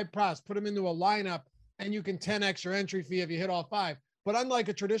like 5 props, put them into a lineup, and you can 10x your entry fee if you hit all 5. But unlike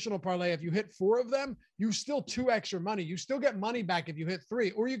a traditional parlay, if you hit 4 of them, you still 2x your money. You still get money back if you hit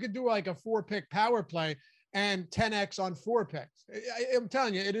 3. Or you could do like a 4-pick power play and 10x on 4 picks. I'm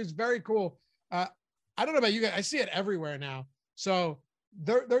telling you, it is very cool. I don't know about you guys. I see it everywhere now. So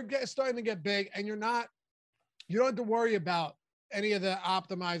they're starting to get big, and you don't have to worry about any of the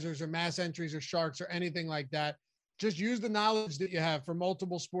optimizers or mass entries or sharks or anything like that. Just use the knowledge that you have for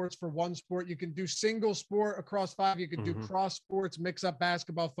multiple sports. For one sport, you can do single sport across 5. You can do cross sports, mix up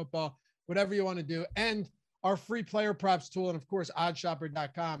basketball, football, whatever you want to do. And our free player props tool, and of course,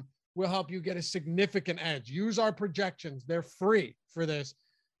 oddshopper.com, will help you get a significant edge. Use our projections. They're free for this,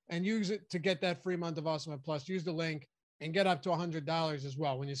 and use it to get that free month of Awesemo Plus. Use the link and get up to $100 as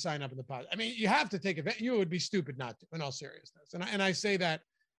well when you sign up in the pod. I mean, you have to take advantage. You would be stupid not to, in all seriousness. And I say that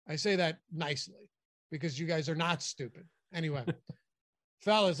nicely because you guys are not stupid. Anyway,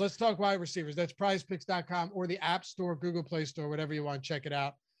 fellas, let's talk wide receivers. That's prizepicks.com or the App Store, Google Play Store, whatever you want. Check it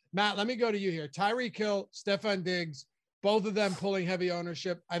out. Matt, let me go to you here. Tyreek Hill, Stephon Diggs, both of them pulling heavy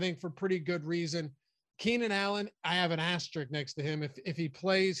ownership, I think for pretty good reason. Keenan Allen, I have an asterisk next to him. If he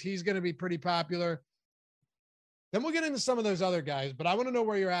plays, he's going to be pretty popular. Then we'll get into some of those other guys, but I want to know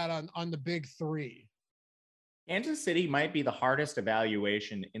where you're at on the big 3. Kansas City might be the hardest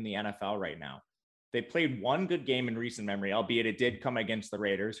evaluation in the NFL right now. They played one good game in recent memory, albeit it did come against the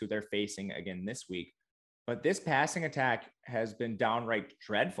Raiders, who they're facing again this week. But this passing attack has been downright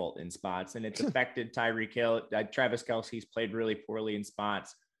dreadful in spots, and it's affected Tyreek Hill. Travis Kelce's played really poorly in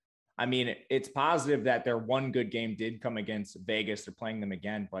spots. I mean, it's positive that their one good game did come against Vegas. They're playing them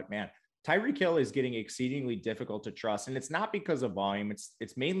again, but man, Tyreek Hill is getting exceedingly difficult to trust. And it's not because of volume.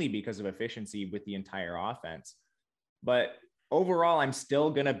 It's mainly because of efficiency with the entire offense. But overall, I'm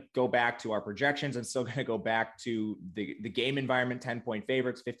still going to go back to our projections. I'm still going to go back to the game environment, 10-point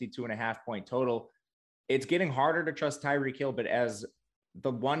favorites, 52.5-point total. It's getting harder to trust Tyreek Hill, but as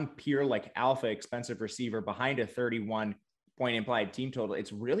the one pure like alpha expensive receiver behind a 31-point implied team total,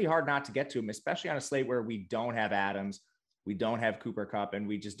 it's really hard not to get to him, especially on a slate where we don't have Adams. We don't have Cooper Kupp, and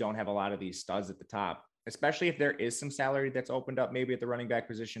we just don't have a lot of these studs at the top, especially if there is some salary that's opened up maybe at the running back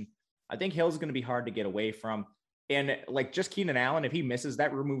position. I think Hill's going to be hard to get away from. And like just Keenan Allen, if he misses,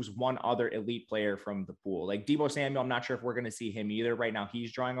 that removes one other elite player from the pool. Like Deebo Samuel, I'm not sure if we're going to see him either. Right now,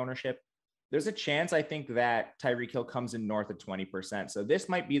 he's drawing ownership. There's a chance, I think, that Tyreek Hill comes in north of 20%. So this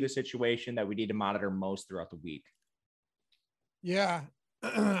might be the situation that we need to monitor most throughout the week. Yeah.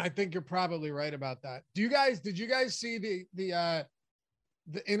 I think you're probably right about that. Did you guys see the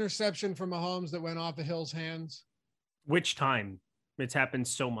interception from Mahomes that went off of Hill's hands? Which time? It's happened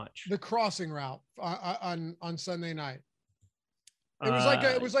so much. The crossing route on Sunday night.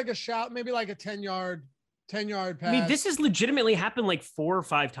 It was like a shout, maybe like a 10-yard pass. I mean, this has legitimately happened like 4 or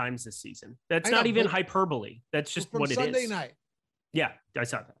 5 times this season. That's not even hyperbole. That's just what it is. Sunday night. Yeah, I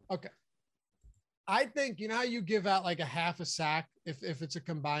saw that. Okay. I think, you know how you give out like a half a sack if it's a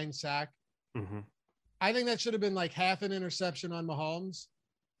combined sack? Mm-hmm. I think that should have been like half an interception on Mahomes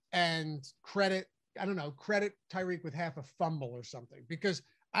and credit Tyreek with half a fumble or something, because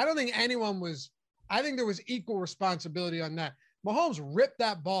I don't think I think there was equal responsibility on that. Mahomes ripped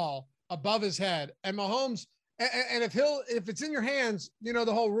that ball above his head, and Mahomes, and if it's in your hands, you know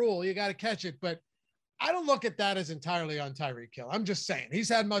the whole rule, you got to catch it. But I don't look at that as entirely on Tyreek Hill. I'm just saying he's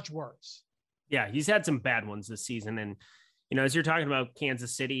had much worse. Yeah, he's had some bad ones this season. And, as you're talking about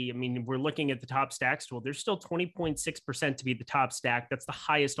Kansas City, I mean, we're looking at the top stacks tool. There's still 20.6% to be the top stack. That's the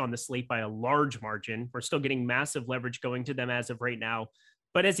highest on the slate by a large margin. We're still getting massive leverage going to them as of right now.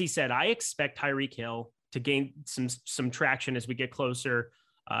 But as he said, I expect Tyreek Hill to gain some traction as we get closer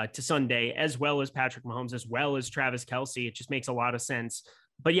to Sunday, as well as Patrick Mahomes, as well as Travis Kelce. It just makes a lot of sense.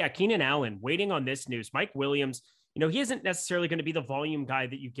 But yeah, Keenan Allen, waiting on this news. Mike Williams, he isn't necessarily going to be the volume guy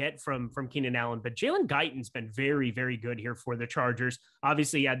that you get from Keenan Allen, but Jalen Guyton's been very, very good here for the Chargers.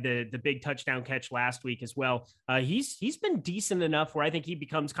 Obviously, he had the big touchdown catch last week as well. He's been decent enough where I think he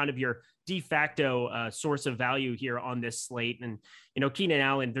becomes kind of your de facto source of value here on this slate. And, Keenan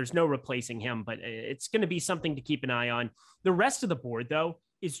Allen, there's no replacing him, but it's going to be something to keep an eye on. The rest of the board, though,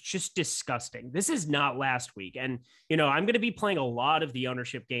 is just disgusting. This is not last week. And, I'm going to be playing a lot of the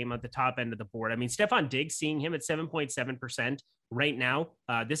ownership game at the top end of the board. I mean, Stephon Diggs, seeing him at 7.7% right now.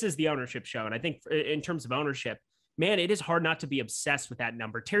 This is the ownership show. And I think in terms of ownership, man, it is hard not to be obsessed with that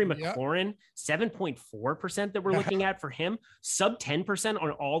number. Terry McLaurin, 7.4% that we're looking at for him, sub 10%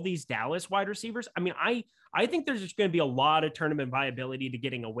 on all these Dallas wide receivers. I mean, I think there's just going to be a lot of tournament viability to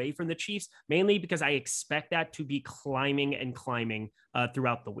getting away from the Chiefs, mainly because I expect that to be climbing and climbing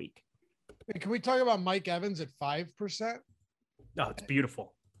throughout the week. Hey, can we talk about Mike Evans at 5%? Oh, it's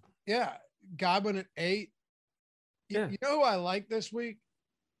beautiful. Yeah. Godwin at 8%. Yeah. You know who I like this week?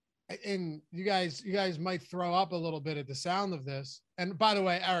 And you guys might throw up a little bit at the sound of this. And by the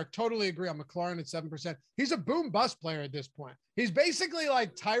way, Eric, totally agree on McLaurin at 7%. He's a boom bust player at this point. He's basically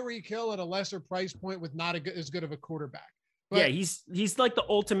like Tyreek Hill at a lesser price point with not as good of a quarterback. But, yeah, he's like the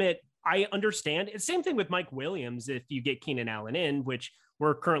ultimate. I understand. It's same thing with Mike Williams if you get Keenan Allen in, which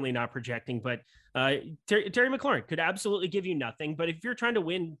we're currently not projecting. But Terry McLaurin could absolutely give you nothing. But if you're trying to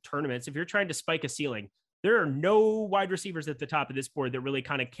win tournaments, if you're trying to spike a ceiling, there are no wide receivers at the top of this board that really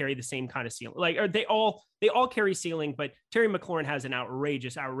kind of carry the same kind of ceiling. Like, they all carry ceiling, but Terry McLaurin has an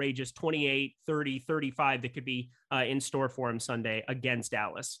outrageous 28, 30, 35 that could be in store for him Sunday against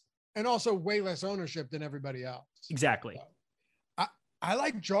Dallas. And also way less ownership than everybody else. Exactly. I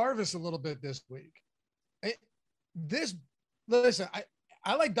like Jarvis a little bit this week. Listen,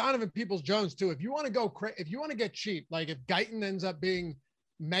 I like Donovan Peoples-Jones too. If you want to get cheap, like if Guyton ends up being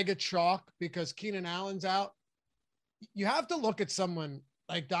mega chalk because Keenan Allen's out, you have to look at someone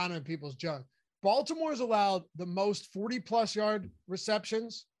like Donovan Peoples-Jones. Baltimore's allowed the most 40+ yard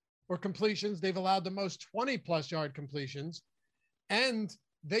receptions or completions. They've allowed the most 20+ yard completions, and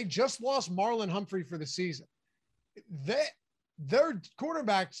they just lost Marlon Humphrey for the season. Their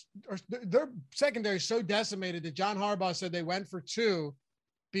quarterbacks or their secondary is so decimated that John Harbaugh said they went for 2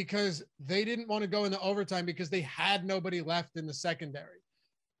 because they didn't want to go into overtime because they had nobody left in the secondary.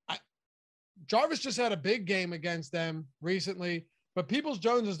 Jarvis just had a big game against them recently, but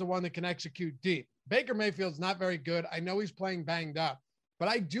Peoples-Jones is the one that can execute deep. Baker Mayfield's not very good. I know he's playing banged up, but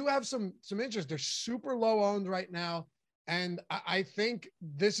I do have some interest. They're super low owned right now, and I think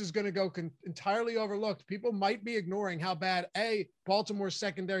this is going to go entirely overlooked. People might be ignoring how bad Baltimore's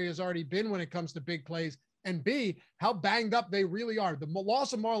secondary has already been when it comes to big plays, and B, how banged up they really are. The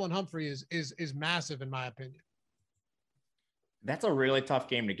loss of Marlon Humphrey is massive in my opinion. That's a really tough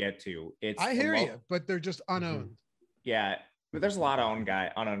game to get to. I hear you, but they're just unowned. Mm-hmm. Yeah, but there's a lot of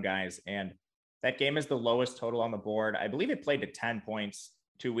unowned guys, and that game is the lowest total on the board. I believe it played to 10 points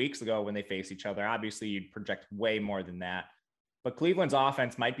 2 weeks ago when they faced each other. Obviously, you'd project way more than that. But Cleveland's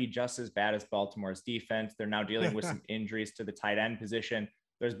offense might be just as bad as Baltimore's defense. They're now dealing with some injuries to the tight end position.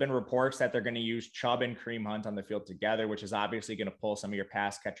 There's been reports that they're going to use Chubb and Kareem Hunt on the field together, which is obviously going to pull some of your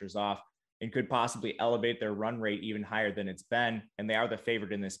pass catchers off and could possibly elevate their run rate even higher than it's been. And they are the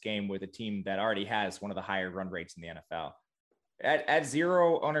favorite in this game with a team that already has one of the higher run rates in the NFL. At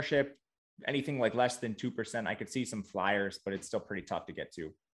zero ownership, anything like less than 2%, I could see some flyers, but it's still pretty tough to get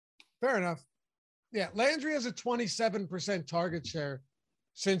to. Fair enough. Yeah, Landry has a 27% target share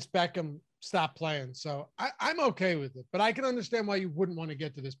since Beckham stopped playing. So I'm okay with it, but I can understand why you wouldn't want to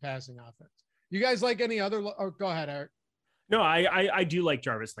get to this passing offense. You guys like any other? Or go ahead, Eric. No, I do like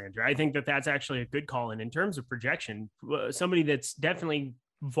Jarvis Landry. I think that's actually a good call. And in terms of projection, somebody that's definitely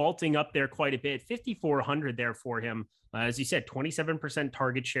vaulting up there quite a bit, 5,400 there for him. As you said, 27%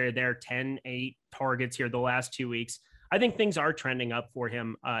 target share there, 10-8 targets here the last 2 weeks. I think things are trending up for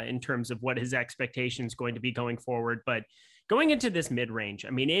him in terms of what his expectation is going to be going forward. But going into this mid-range, I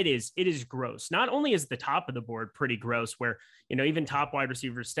mean, it is gross. Not only is the top of the board pretty gross, where, even top wide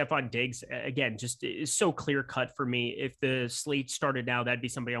receivers, Stephon Diggs, again, just is so clear cut for me. If the slate started now, that'd be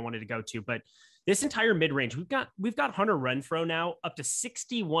somebody I wanted to go to. But this entire mid-range, we've got Hunter Renfrow now up to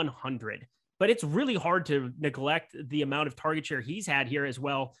 6,100. But it's really hard to neglect the amount of target share he's had here as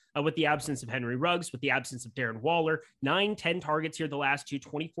well, with the absence of Henry Ruggs, with the absence of Darren Waller. 9-10 targets here the last two,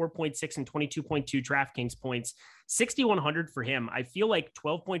 24.6 and 22.2 DraftKings points. 6,100 for him. I feel like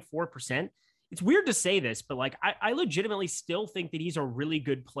 12.4%. It's weird to say this, but like I legitimately still think that he's a really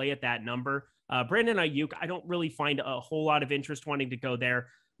good play at that number. Brandon Ayuk, I don't really find a whole lot of interest wanting to go there.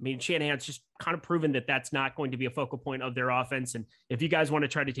 I mean, Shanahan's just kind of proven that that's not going to be a focal point of their offense. And if you guys want to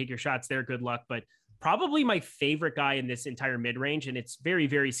try to take your shots there, good luck. But probably my favorite guy in this entire mid-range, and it's very,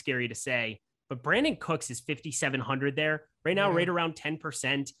 very scary to say, but Brandon Cooks is 5,700 there right now, right around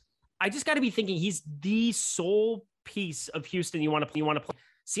 10%. I just got to be thinking he's the sole piece of Houston you want to play.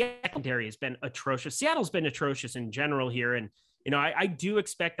 Secondary has been atrocious. Seattle's been atrocious in general here. And, I do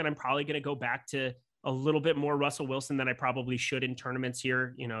expect that I'm probably going to go back to a little bit more Russell Wilson than I probably should in tournaments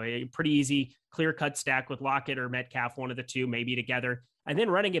here. A pretty easy clear-cut stack with Lockett or Metcalf, one of the two, maybe together, and then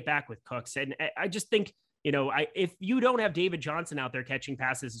running it back with Cooks. And I just think, if you don't have David Johnson out there catching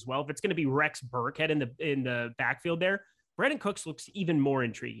passes as well, if it's going to be Rex Burkhead in the backfield there, Brandon Cooks looks even more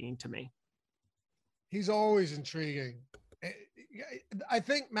intriguing to me. He's always intriguing. I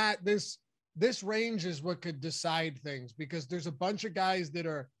think, Matt, this range is what could decide things, because there's a bunch of guys that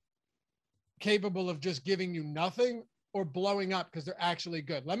are capable of just giving you nothing or blowing up because they're actually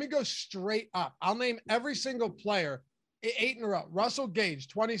good. Let me go straight up. I'll name every single player 8 in a row. Russell Gage,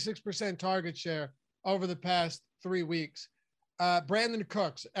 26% target share over the past 3 weeks. Brandon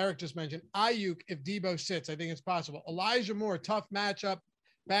Cooks, Eric just mentioned. Ayuk, if Debo sits, I think it's possible. Elijah Moore, tough matchup,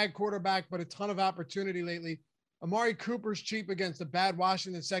 bad quarterback, but a ton of opportunity lately. Amari Cooper's cheap against a bad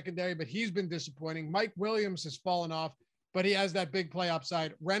Washington secondary, but he's been disappointing. Mike Williams has fallen off, but he has that big play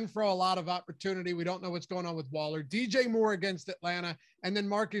upside. Renfrow, a lot of opportunity. We don't know what's going on with Waller. DJ Moore against Atlanta, and then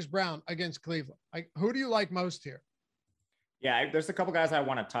Marcus Brown against Cleveland. Who do you like most here? Yeah, there's a couple guys I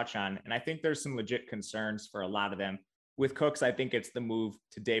want to touch on, and I think there's some legit concerns for a lot of them. With Cooks, I think it's the move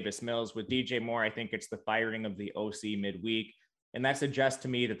to Davis Mills. With DJ Moore, I think it's the firing of the OC midweek. And that suggests to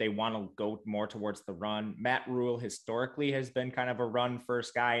me that they want to go more towards the run. Matt Rule historically has been kind of a run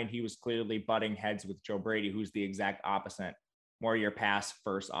first guy, and he was clearly butting heads with Joe Brady, who's the exact opposite, more your pass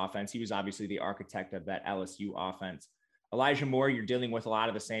first offense. He was obviously the architect of that LSU offense. Elijah Moore, you're dealing with a lot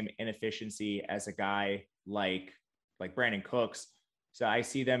of the same inefficiency as a guy like Brandon Cooks. So I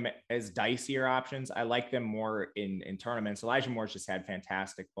see them as dicier options. I like them more in tournaments. Elijah Moore's just had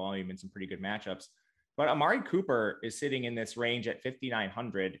fantastic volume and some pretty good matchups. But Amari Cooper is sitting in this range at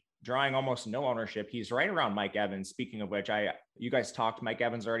 5,900, drawing almost no ownership. He's right around Mike Evans. Speaking of which, you guys talked Mike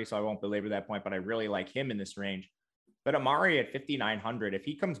Evans already, so I won't belabor that point, but I really like him in this range. But Amari at 5,900, if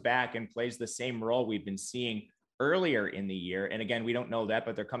he comes back and plays the same role we've been seeing earlier in the year, and again, we don't know that,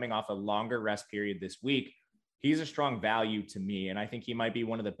 but they're coming off a longer rest period this week, he's a strong value to me, and I think he might be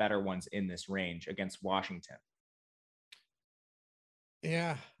one of the better ones in this range against Washington.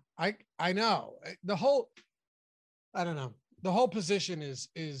 Yeah. I know the whole position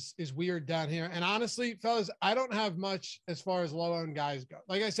is weird down here. And honestly, fellas, I don't have much as far as low owned guys go.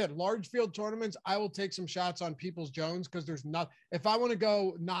 Like I said, large field tournaments, I will take some shots on Peoples-Jones because there's not, if I want to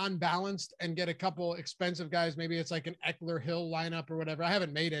go non-balanced and get a couple expensive guys, maybe it's like an Eckler Hill lineup or whatever. I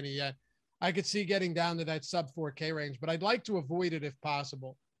haven't made any yet. I could see getting down to that sub 4K range, but I'd like to avoid it if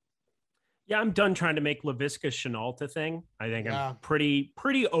possible. Yeah, I'm done trying to make Laviska Shenault a thing. I think I'm pretty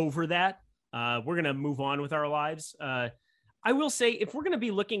over that. We're going to move on with our lives. I will say, if we're going to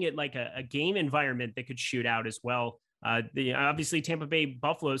be looking at like a game environment that could shoot out as well, obviously Tampa Bay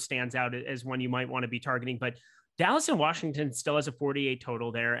Buffalo stands out as one you might want to be targeting, but Dallas and Washington still has a 48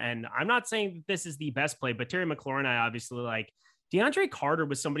 total there. And I'm not saying that this is the best play, but Terry McLaurin, I obviously like. DeAndre Carter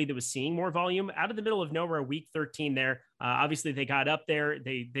was somebody that was seeing more volume out of the middle of nowhere, week 13 there. Obviously, they got up there.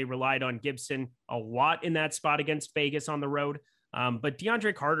 They relied on Gibson a lot in that spot against Vegas on the road. But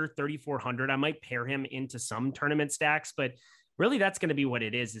DeAndre Carter, 3,400, I might pair him into some tournament stacks, but really that's going to be what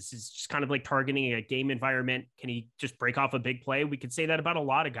it is. This is just kind of like targeting a game environment. Can he just break off a big play? We could say that about a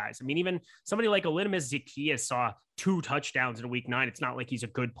lot of guys. I mean, even somebody like Olympus Zaccheaus saw 2 touchdowns in week 9. It's not like he's a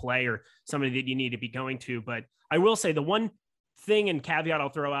good play or somebody that you need to be going to, but I will say the one thing and caveat I'll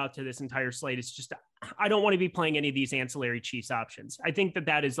throw out to this entire slate is just, I don't want to be playing any of these ancillary Chiefs options. I think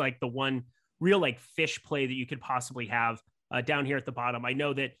that is like the one real like fish play that you could possibly have down here at the bottom. I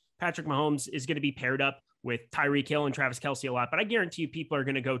know that Patrick Mahomes is going to be paired up with Tyreek Hill and Travis Kelce a lot, but I guarantee you people are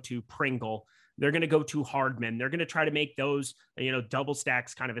going to go to Pringle, They're going to go to Hardman. They're going to try to make those, double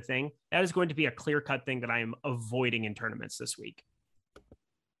stacks kind of a thing. That is going to be a clear-cut thing that I am avoiding in tournaments this week.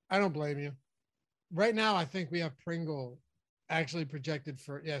 I don't blame you. Right now, I think we have Pringle actually projected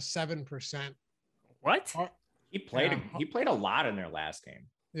for 7%. What? He played a lot in their last game.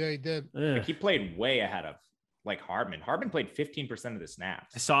 Yeah, he did. Like, he played way ahead of Hardman. Hardman played 15% of the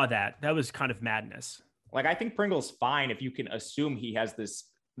snaps. I saw that. That was kind of madness. Like, I think Pringle's fine if you can assume he has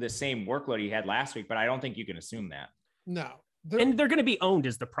the same workload he had last week, but I don't think you can assume that. No. And they're going to be owned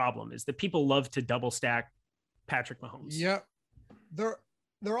is the problem, is that people love to double stack Patrick Mahomes. Yep.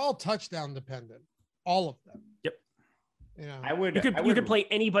 They're all touchdown dependent. All of them. Yep. You could play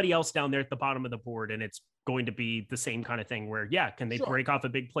anybody else down there at the bottom of the board, and it's going to be the same kind of thing where, can they break off a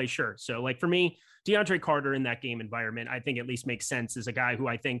big play? Sure. So, like, for me, DeAndre Carter in that game environment, I think at least makes sense as a guy who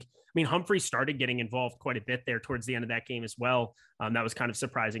Humphrey started getting involved quite a bit there towards the end of that game as well. That was kind of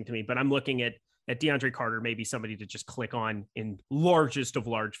surprising to me, but I'm looking at DeAndre Carter, maybe somebody to just click on in largest of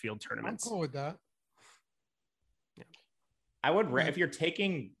large field tournaments. I'm cool with that. Yeah. I would, if you're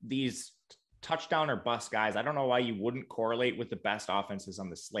taking these touchdown or bust guys, I don't know why you wouldn't correlate with the best offenses on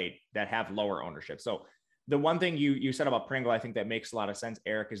the slate that have lower ownership. So the one thing you said about Pringle, I think that makes a lot of sense,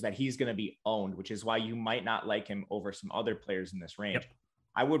 Eric, is that he's going to be owned, which is why you might not like him over some other players in this range. Yep.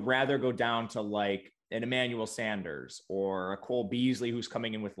 I would rather go down to like an Emmanuel Sanders or a Cole Beasley who's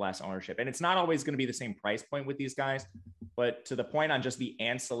coming in with less ownership. And it's not always going to be the same price point with these guys, but to the point on just the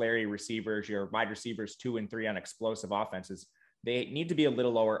ancillary receivers, your wide receivers 2 and 3 on explosive offenses, they need to be a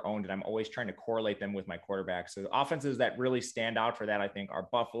little lower owned. And I'm always trying to correlate them with my quarterbacks. So the offenses that really stand out for that, I think, are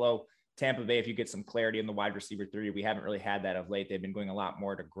Buffalo, Tampa Bay. If you get some clarity in the wide receiver 3, we haven't really had that of late. They've been going a lot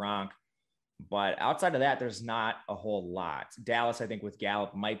more to Gronk. But outside of that, there's not a whole lot. Dallas, I think, with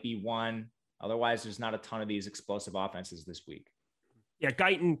Gallup might be one. Otherwise, there's not a ton of these explosive offenses this week. Yeah,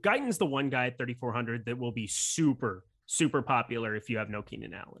 Guyton's the one guy at 3,400 that will be super, super popular if you have no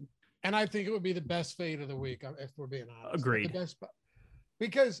Keenan Allen. And I think it would be the best fade of the week, if we're being honest. Agreed. The best,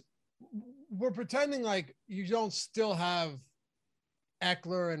 because we're pretending like you don't still have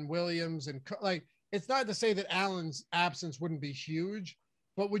Eckler and Williams. And like, it's not to say that Allen's absence wouldn't be huge,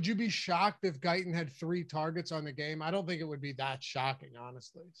 but would you be shocked if Guyton had 3 targets on the game? I don't think it would be that shocking,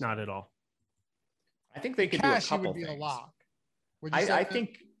 honestly. So, not at all. I think they could do a couple would be things. A lock. I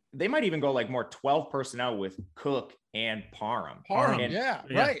think they might even go like more 12 personnel with Cook and Parham. And,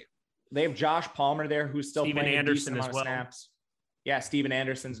 right. They have Josh Palmer there, who's still Steven playing Anderson a decent as amount well. of snaps. Yeah, Steven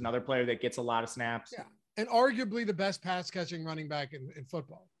Anderson's another player that gets a lot of snaps. Yeah, and arguably the best pass-catching running back in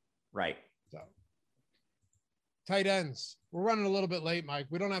football. Right. So, tight ends. We're running a little bit late, Mike.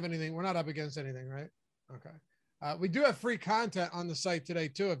 We don't have anything. We're not up against anything, right? Okay. We do have free content on the site today,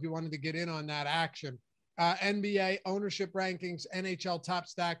 too, if you wanted to get in on that action. NBA ownership rankings, NHL top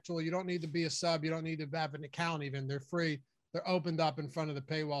stack tool. You don't need to be a sub. You don't need to have an account even. They're free. They're opened up in front of the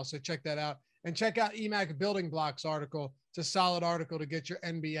paywall. So check that out. And check out EMAC Building Blocks article. It's a solid article to get your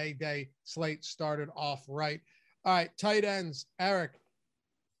NBA day slate started off right. All right, tight ends. Eric,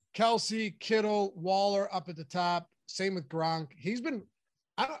 Kelsey, Kittle, Waller up at the top. Same with Gronk. He's been,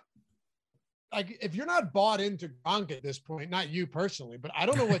 if you're not bought into Gronk at this point, not you personally, but I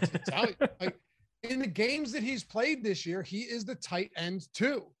don't know what to tell you. Like, in the games that he's played this year, he is the tight end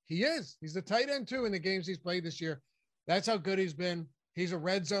 2. He is. He's the tight end 2 in the games he's played this year. That's how good he's been. He's a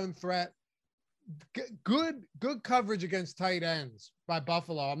red zone threat. Good coverage against tight ends by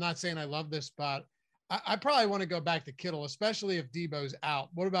Buffalo. I'm not saying I love this spot. I probably want to go back to Kittle, especially if Debo's out.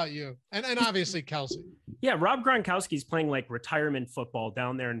 What about you? And obviously Kelsey. Yeah, Rob Gronkowski's playing like retirement football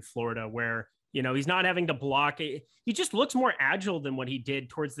down there in Florida where, he's not having to block. He just looks more agile than what he did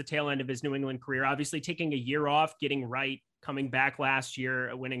towards the tail end of his New England career. Obviously taking a year off, getting right, coming back last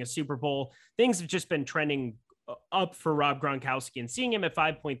year, winning a Super Bowl. Things have just been trending up for Rob Gronkowski, and seeing him at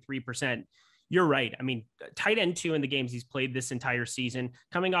 5.3%. You're right. I mean, tight end 2 in the games he's played this entire season,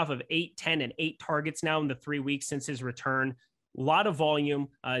 coming off of 8, 10, and 8 targets now in the 3 weeks since his return. A lot of volume,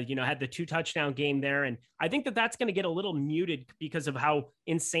 had the 2 touchdown game there. And I think that that's going to get a little muted because of how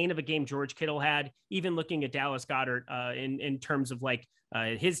insane of a game George Kittle had, even looking at Dallas Goedert in terms of like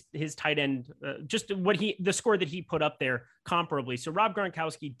his tight end, just the score that he put up there comparably. So Rob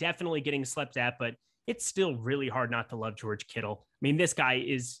Gronkowski definitely getting slept at, but it's still really hard not to love George Kittle. I mean, this guy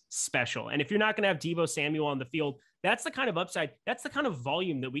is special. And if you're not going to have Deebo Samuel on the field, that's the kind of upside, that's the kind of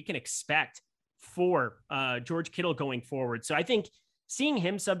volume that we can expect for George Kittle going forward. So I think seeing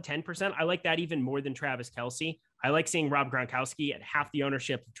him sub 10%, I like that even more than Travis Kelce. I like seeing Rob Gronkowski at half the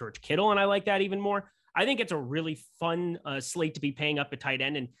ownership of George Kittle, and I like that even more. I think it's a really fun slate to be paying up at tight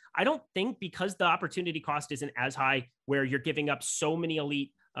end. And I don't think because the opportunity cost isn't as high where you're giving up so many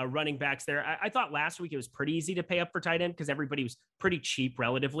elite running backs there. I thought last week it was pretty easy to pay up for tight end because everybody was pretty cheap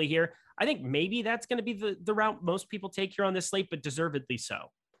relatively here. I think maybe that's going to be the route most people take here on this slate, but deservedly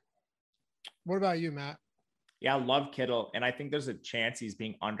so. What about you, Matt? Yeah, I love Kittle. And I think there's a chance he's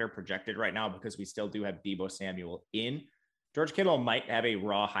being under projected right now because we still do have Deebo Samuel in. George Kittle might have a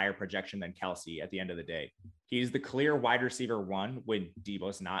raw higher projection than Kelsey at the end of the day. He's the clear wide receiver one when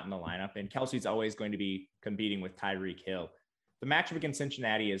Deebo's not in the lineup. And Kelsey's always going to be competing with Tyreek Hill. The matchup against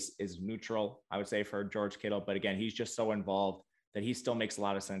Cincinnati is neutral, I would say, for George Kittle. But again, he's just so involved that he still makes a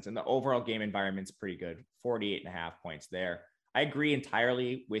lot of sense. And the overall game environment's pretty good. 48.5 points there. I agree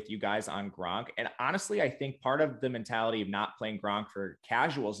entirely with you guys on Gronk. And honestly, I think part of the mentality of not playing Gronk for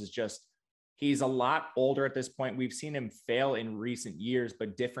casuals is just he's a lot older at this point. We've seen him fail in recent years,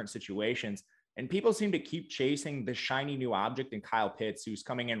 but different situations. And people seem to keep chasing the shiny new object in Kyle Pitts, who's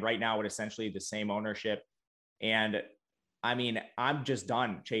coming in right now with essentially the same ownership. And I mean, I'm just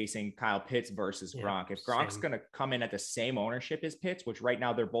done chasing Kyle Pitts versus Gronk. If Gronk's going to come in at the same ownership as Pitts, which right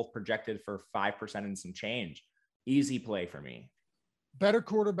now they're both projected for 5% and some change, easy play for me. Better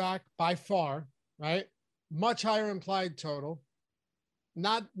quarterback by far, right? Much higher implied total.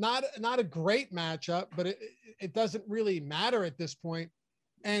 Not a great matchup, but it doesn't really matter at this point.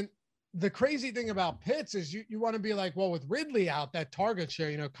 And the crazy thing about Pitts is you want to be like, well, with Ridley out, that target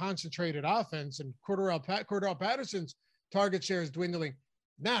share, concentrated offense, and Cordell Patterson's target share is dwindling.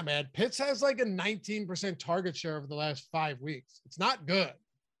 Nah, man, Pitts has like a 19% target share over the last 5 weeks. It's not good.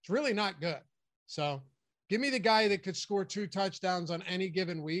 It's really not good. So give me the guy that could score 2 touchdowns on any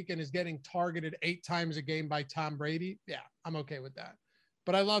given week and is getting targeted 8 times a game by Tom Brady. Yeah, I'm okay with that.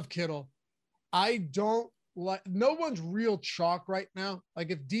 But I love Kittle. I don't like, no one's real chalk right now.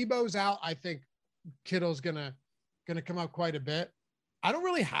 Like if Debo's out, I think Kittle's gonna come up quite a bit. I don't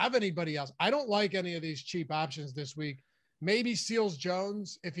really have anybody else. I don't like any of these cheap options this week. Maybe Seals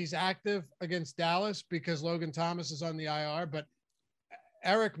Jones if he's active against Dallas because Logan Thomas is on the IR, but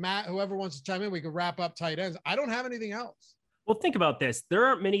Eric, Matt, whoever wants to chime in, we could wrap up tight ends. I don't have anything else. Well, think about this. There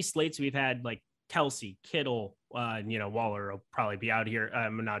aren't many slates we've had like Kelsey, Kittle, Waller will probably be out here.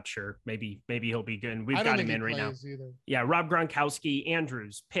 I'm not sure. Maybe he'll be good. We've got him in right now. Either. Yeah. Rob Gronkowski,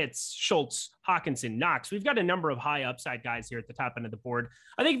 Andrews, Pitts, Schultz, Hawkinson, Knox. We've got a number of high upside guys here at the top end of the board.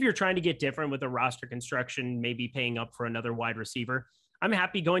 I think if you're trying to get different with a roster construction, maybe paying up for another wide receiver, I'm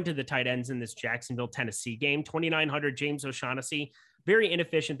happy going to the tight ends in this Jacksonville, Tennessee game. 2,900 James O'Shaughnessy. Very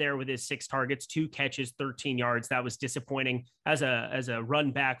inefficient there with his 6 targets, 2 catches, 13 yards. That was disappointing as a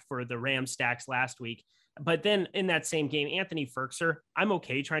run back for the Ram stacks last week. But then in that same game, Anthony Ferkser, I'm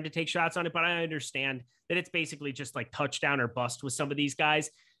okay trying to take shots on it, but I understand that it's basically just like touchdown or bust with some of these guys.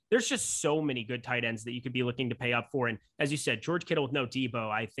 There's just so many good tight ends that you could be looking to pay up for. And as you said, George Kittle with no Deebo,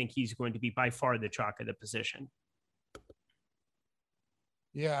 I think he's going to be by far the chalk of the position.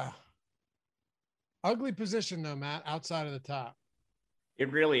 Yeah. Ugly position though, Matt, outside of the top.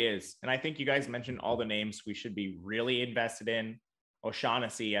 It really is. And I think you guys mentioned all the names we should be really invested in.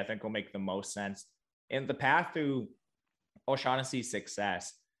 O'Shaughnessy, I think, will make the most sense. And the path to O'Shaughnessy's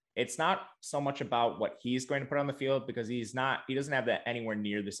success, it's not so much about what he's going to put on the field because he doesn't have that anywhere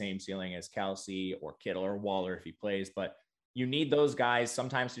near the same ceiling as Kelsey or Kittle or Waller if he plays. But you need those guys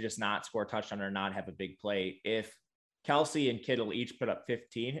sometimes to just not score a touchdown or not have a big play. If Kelsey and Kittle each put up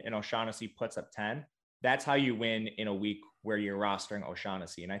 15 and O'Shaughnessy puts up 10, that's how you win in a week where you're rostering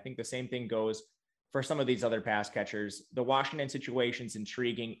O'Shaughnessy. And I think the same thing goes for some of these other pass catchers. The Washington situation's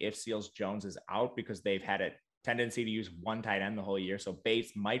intriguing if Seals Jones is out because they've had a tendency to use one tight end the whole year. So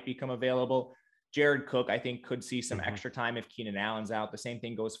Bates might become available. Jared Cook, I think, could see some extra time if Keenan Allen's out. The same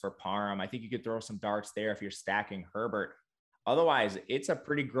thing goes for Parham. I think you could throw some darts there if you're stacking Herbert. Otherwise, it's a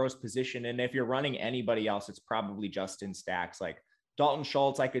pretty gross position. And if you're running anybody else, it's probably just in stacks. Like Dalton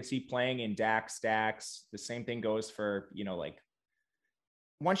Schultz, I could see playing in Dak stacks. The same thing goes for,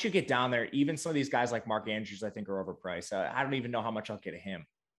 once you get down there, even some of these guys like Mark Andrews, I think are overpriced. I don't even know how much I'll get of him.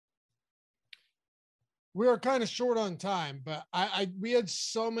 We are kind of short on time, but we had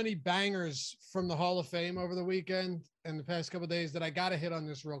so many bangers from the Hall of Fame over the weekend and the past couple of days that I got to hit on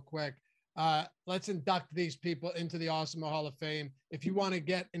this real quick. Let's induct these people into the Awesemo Hall of Fame. If you want to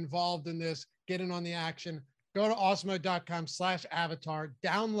get involved in this, get in on the action, go to awesemo.com/avatar,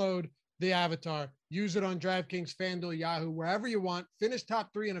 download the avatar, use it on DraftKings, FanDuel, Yahoo, wherever you want, finish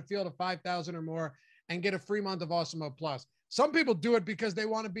top 3 in a field of 5,000 or more and get a free month of Awesemo Plus. Some people do it because they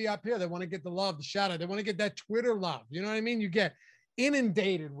want to be up here. They want to get the love, the shout out. They want to get that Twitter love. You know what I mean? You get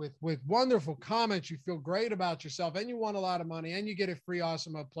inundated with wonderful comments. You feel great about yourself and you want a lot of money and you get a free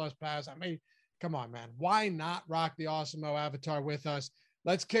Awesemo Plus pass. I mean, come on, man. Why not rock the Awesemo avatar with us?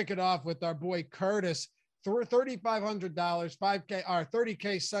 Let's kick it off with our boy Curtis $3,500, 5K or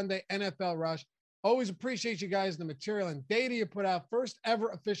 30K Sunday NFL Rush. Always appreciate you guys, the material and data you put out. First ever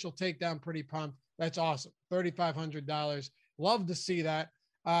official takedown. Pretty pumped. That's awesome. $3,500. Love to see that.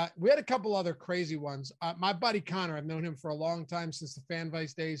 We had a couple other crazy ones. My buddy Connor, I've known him for a long time since the Fan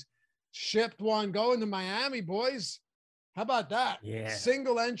Vice days, shipped one going to Miami, boys. How about that? Yeah.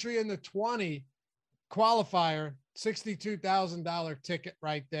 Single entry in the 20 qualifier, $62,000 ticket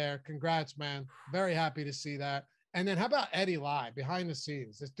right there. Congrats, man. Very happy to see that. And then how about Eddie Lai behind the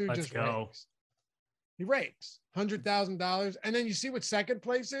scenes? This dude just rakes. He rakes $100,000. And then you see what second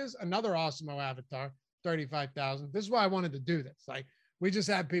place is? Another Awesemo avatar, $35,000. This is why I wanted to do this. Like, we just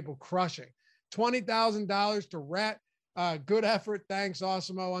had people crushing. $20,000 to Rhett. Good effort. Thanks,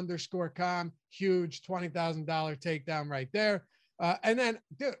 Awesemo_com. Huge $20,000 takedown right there. And then,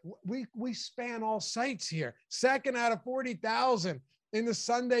 dude, we span all sites here. Second out of 40,000 in the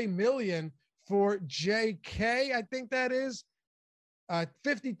Sunday Million for JK, I think that is.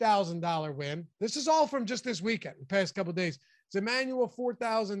 $50,000 win. This is all from just this weekend, the past couple of days. It's Emmanuel,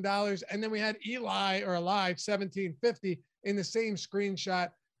 $4,000. And then we had Eli or Alive, $1,750 in the same screenshot.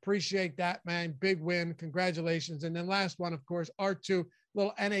 Appreciate that, man. Big win. Congratulations. And then last one, of course, R2,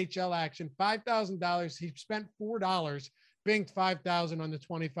 little NHL action, $5,000. He spent $4, binked $5,000 on the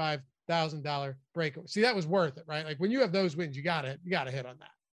 $25,000 breakaway. See, that was worth it, right? Like when you have those wins, you got to hit on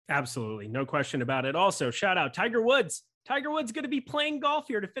that. Absolutely. No question about it. Also, shout out Tiger Woods. Tiger Woods going to be playing golf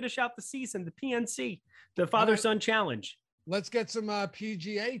here to finish out the season, the PNC, the father-son challenge. Let's get some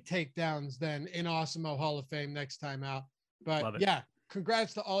PGA takedowns then in Awesemo Hall of Fame next time out. But yeah,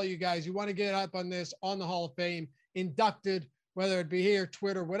 congrats to all you guys. You want to get up on this, on the Hall of Fame, inducted, whether it be here,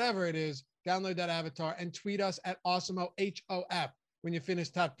 Twitter, whatever it is, download that avatar and tweet us at Awesemo HOF when you finish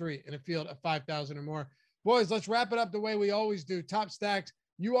top 3 in a field of 5,000 or more. Boys, let's wrap it up the way we always do. Top stacks.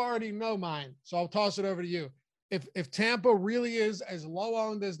 You already know mine, so I'll toss it over to you. If Tampa really is as low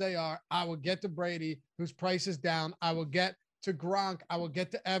owned as they are, I will get to Brady, whose price is down. I will get to Gronk. I will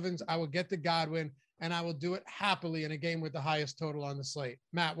get to Evans. I will get to Godwin, and I will do it happily in a game with the highest total on the slate.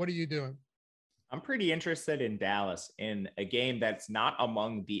 Matt, what are you doing? I'm pretty interested in Dallas in a game that's not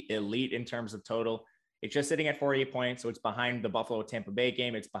among the elite in terms of total. It's just sitting at 48 points, so it's behind the Buffalo Tampa Bay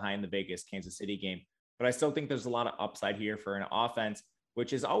game. It's behind the Vegas Kansas City game. But I still think there's a lot of upside here for an offense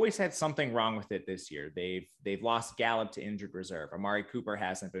which has always had something wrong with it this year. They've lost Gallup to injured reserve. Amari Cooper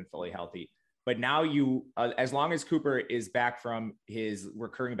hasn't been fully healthy. But now as long as Cooper is back from his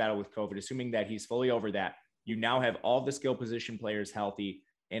recurring battle with COVID, assuming that he's fully over that, you now have all the skill position players healthy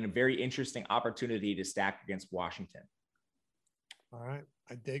and a very interesting opportunity to stack against Washington. All right.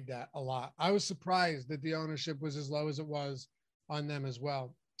 I dig that a lot. I was surprised that the ownership was as low as it was on them as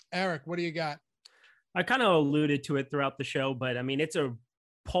well. Eric, what do you got? I kind of alluded to it throughout the show, but I mean, it's a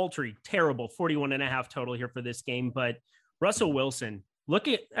paltry, terrible 41.5 total here for this game. But Russell Wilson, look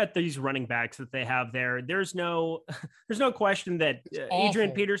at these running backs that they have there. There's no question that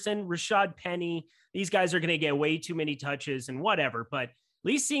Adrian Peterson, Rashad Penny, these guys are going to get way too many touches and whatever, but at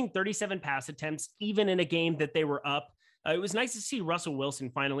least seeing 37 pass attempts, even in a game that they were up, it was nice to see Russell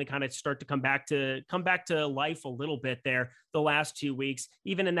Wilson finally kind of start to come back to life a little bit there the last 2 weeks.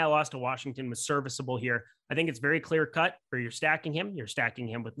 Even in that loss to Washington was serviceable here. I think it's very clear cut where you're stacking him. You're stacking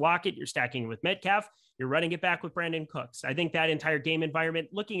him with Lockett. You're stacking him with Metcalf. You're running it back with Brandon Cooks. I think that entire game environment,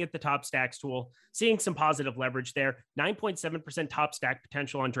 looking at the top stacks tool, seeing some positive leverage there, 9.7% top stack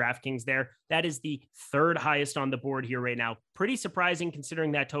potential on DraftKings there. That is the third highest on the board here right now. Pretty surprising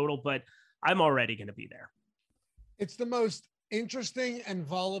considering that total, but I'm already going to be there. It's the most interesting and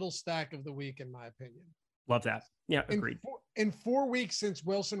volatile stack of the week, in my opinion. Love that. Yeah, agreed. In 4 weeks since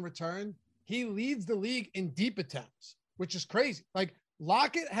Wilson returned, he leads the league in deep attempts, which is crazy. Like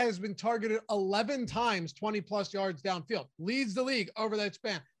Lockett has been targeted 11 times, 20 plus yards downfield, leads the league over that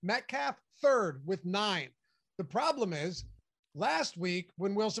span. Metcalf third with 9. The problem is last week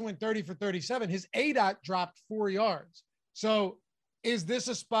when Wilson went 30 for 37, his ADOT dropped 4 yards. So is this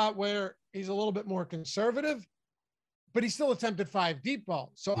a spot where he's a little bit more conservative? But he still attempted 5 deep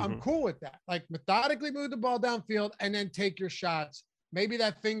balls. So I'm cool with that. Like methodically move the ball downfield and then take your shots. Maybe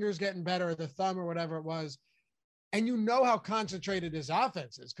that finger's getting better or the thumb or whatever it was. And you know how concentrated his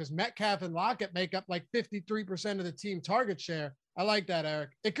offense is because Metcalf and Lockett make up like 53% of the team target share. I like that,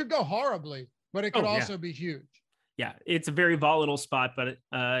 Eric. It could go horribly, but it could also be huge. Yeah, it's a very volatile spot, but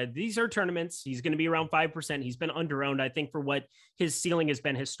these are tournaments. He's going to be around 5%. He's been under-owned, I think, for what his ceiling has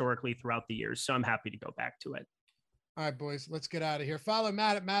been historically throughout the years. So I'm happy to go back to it. All right, boys, let's get out of here. Follow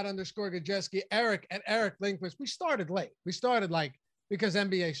Matt at Matt_Gajeski, Eric at Eric Lindquist. We started late. We started because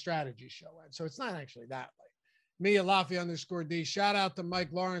NBA strategy show went. So it's not actually that late. me, Alafi_D. Shout out to Mike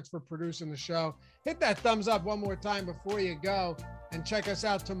Lawrence for producing the show. Hit that thumbs up one more time before you go, and check us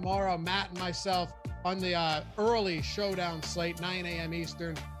out tomorrow, Matt and myself, on the early showdown slate, 9 a.m.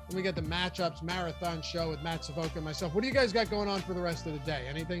 Eastern. And we get the matchups marathon show with Matt Savoca and myself. What do you guys got going on for the rest of the day?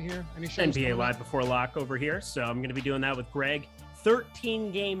 Anything here? Any shows? NBA Live Before Lock over here. So I'm going to be doing that with Greg.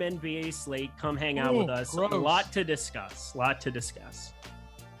 13-game NBA slate. Come hang out with us. Gross. A lot to discuss.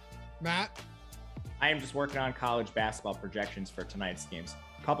 Matt? I am just working on college basketball projections for tonight's games.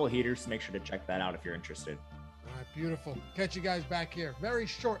 A couple of heaters. Make sure to check that out if you're interested. All right, beautiful. Catch you guys back here very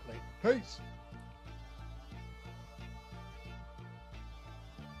shortly. Peace.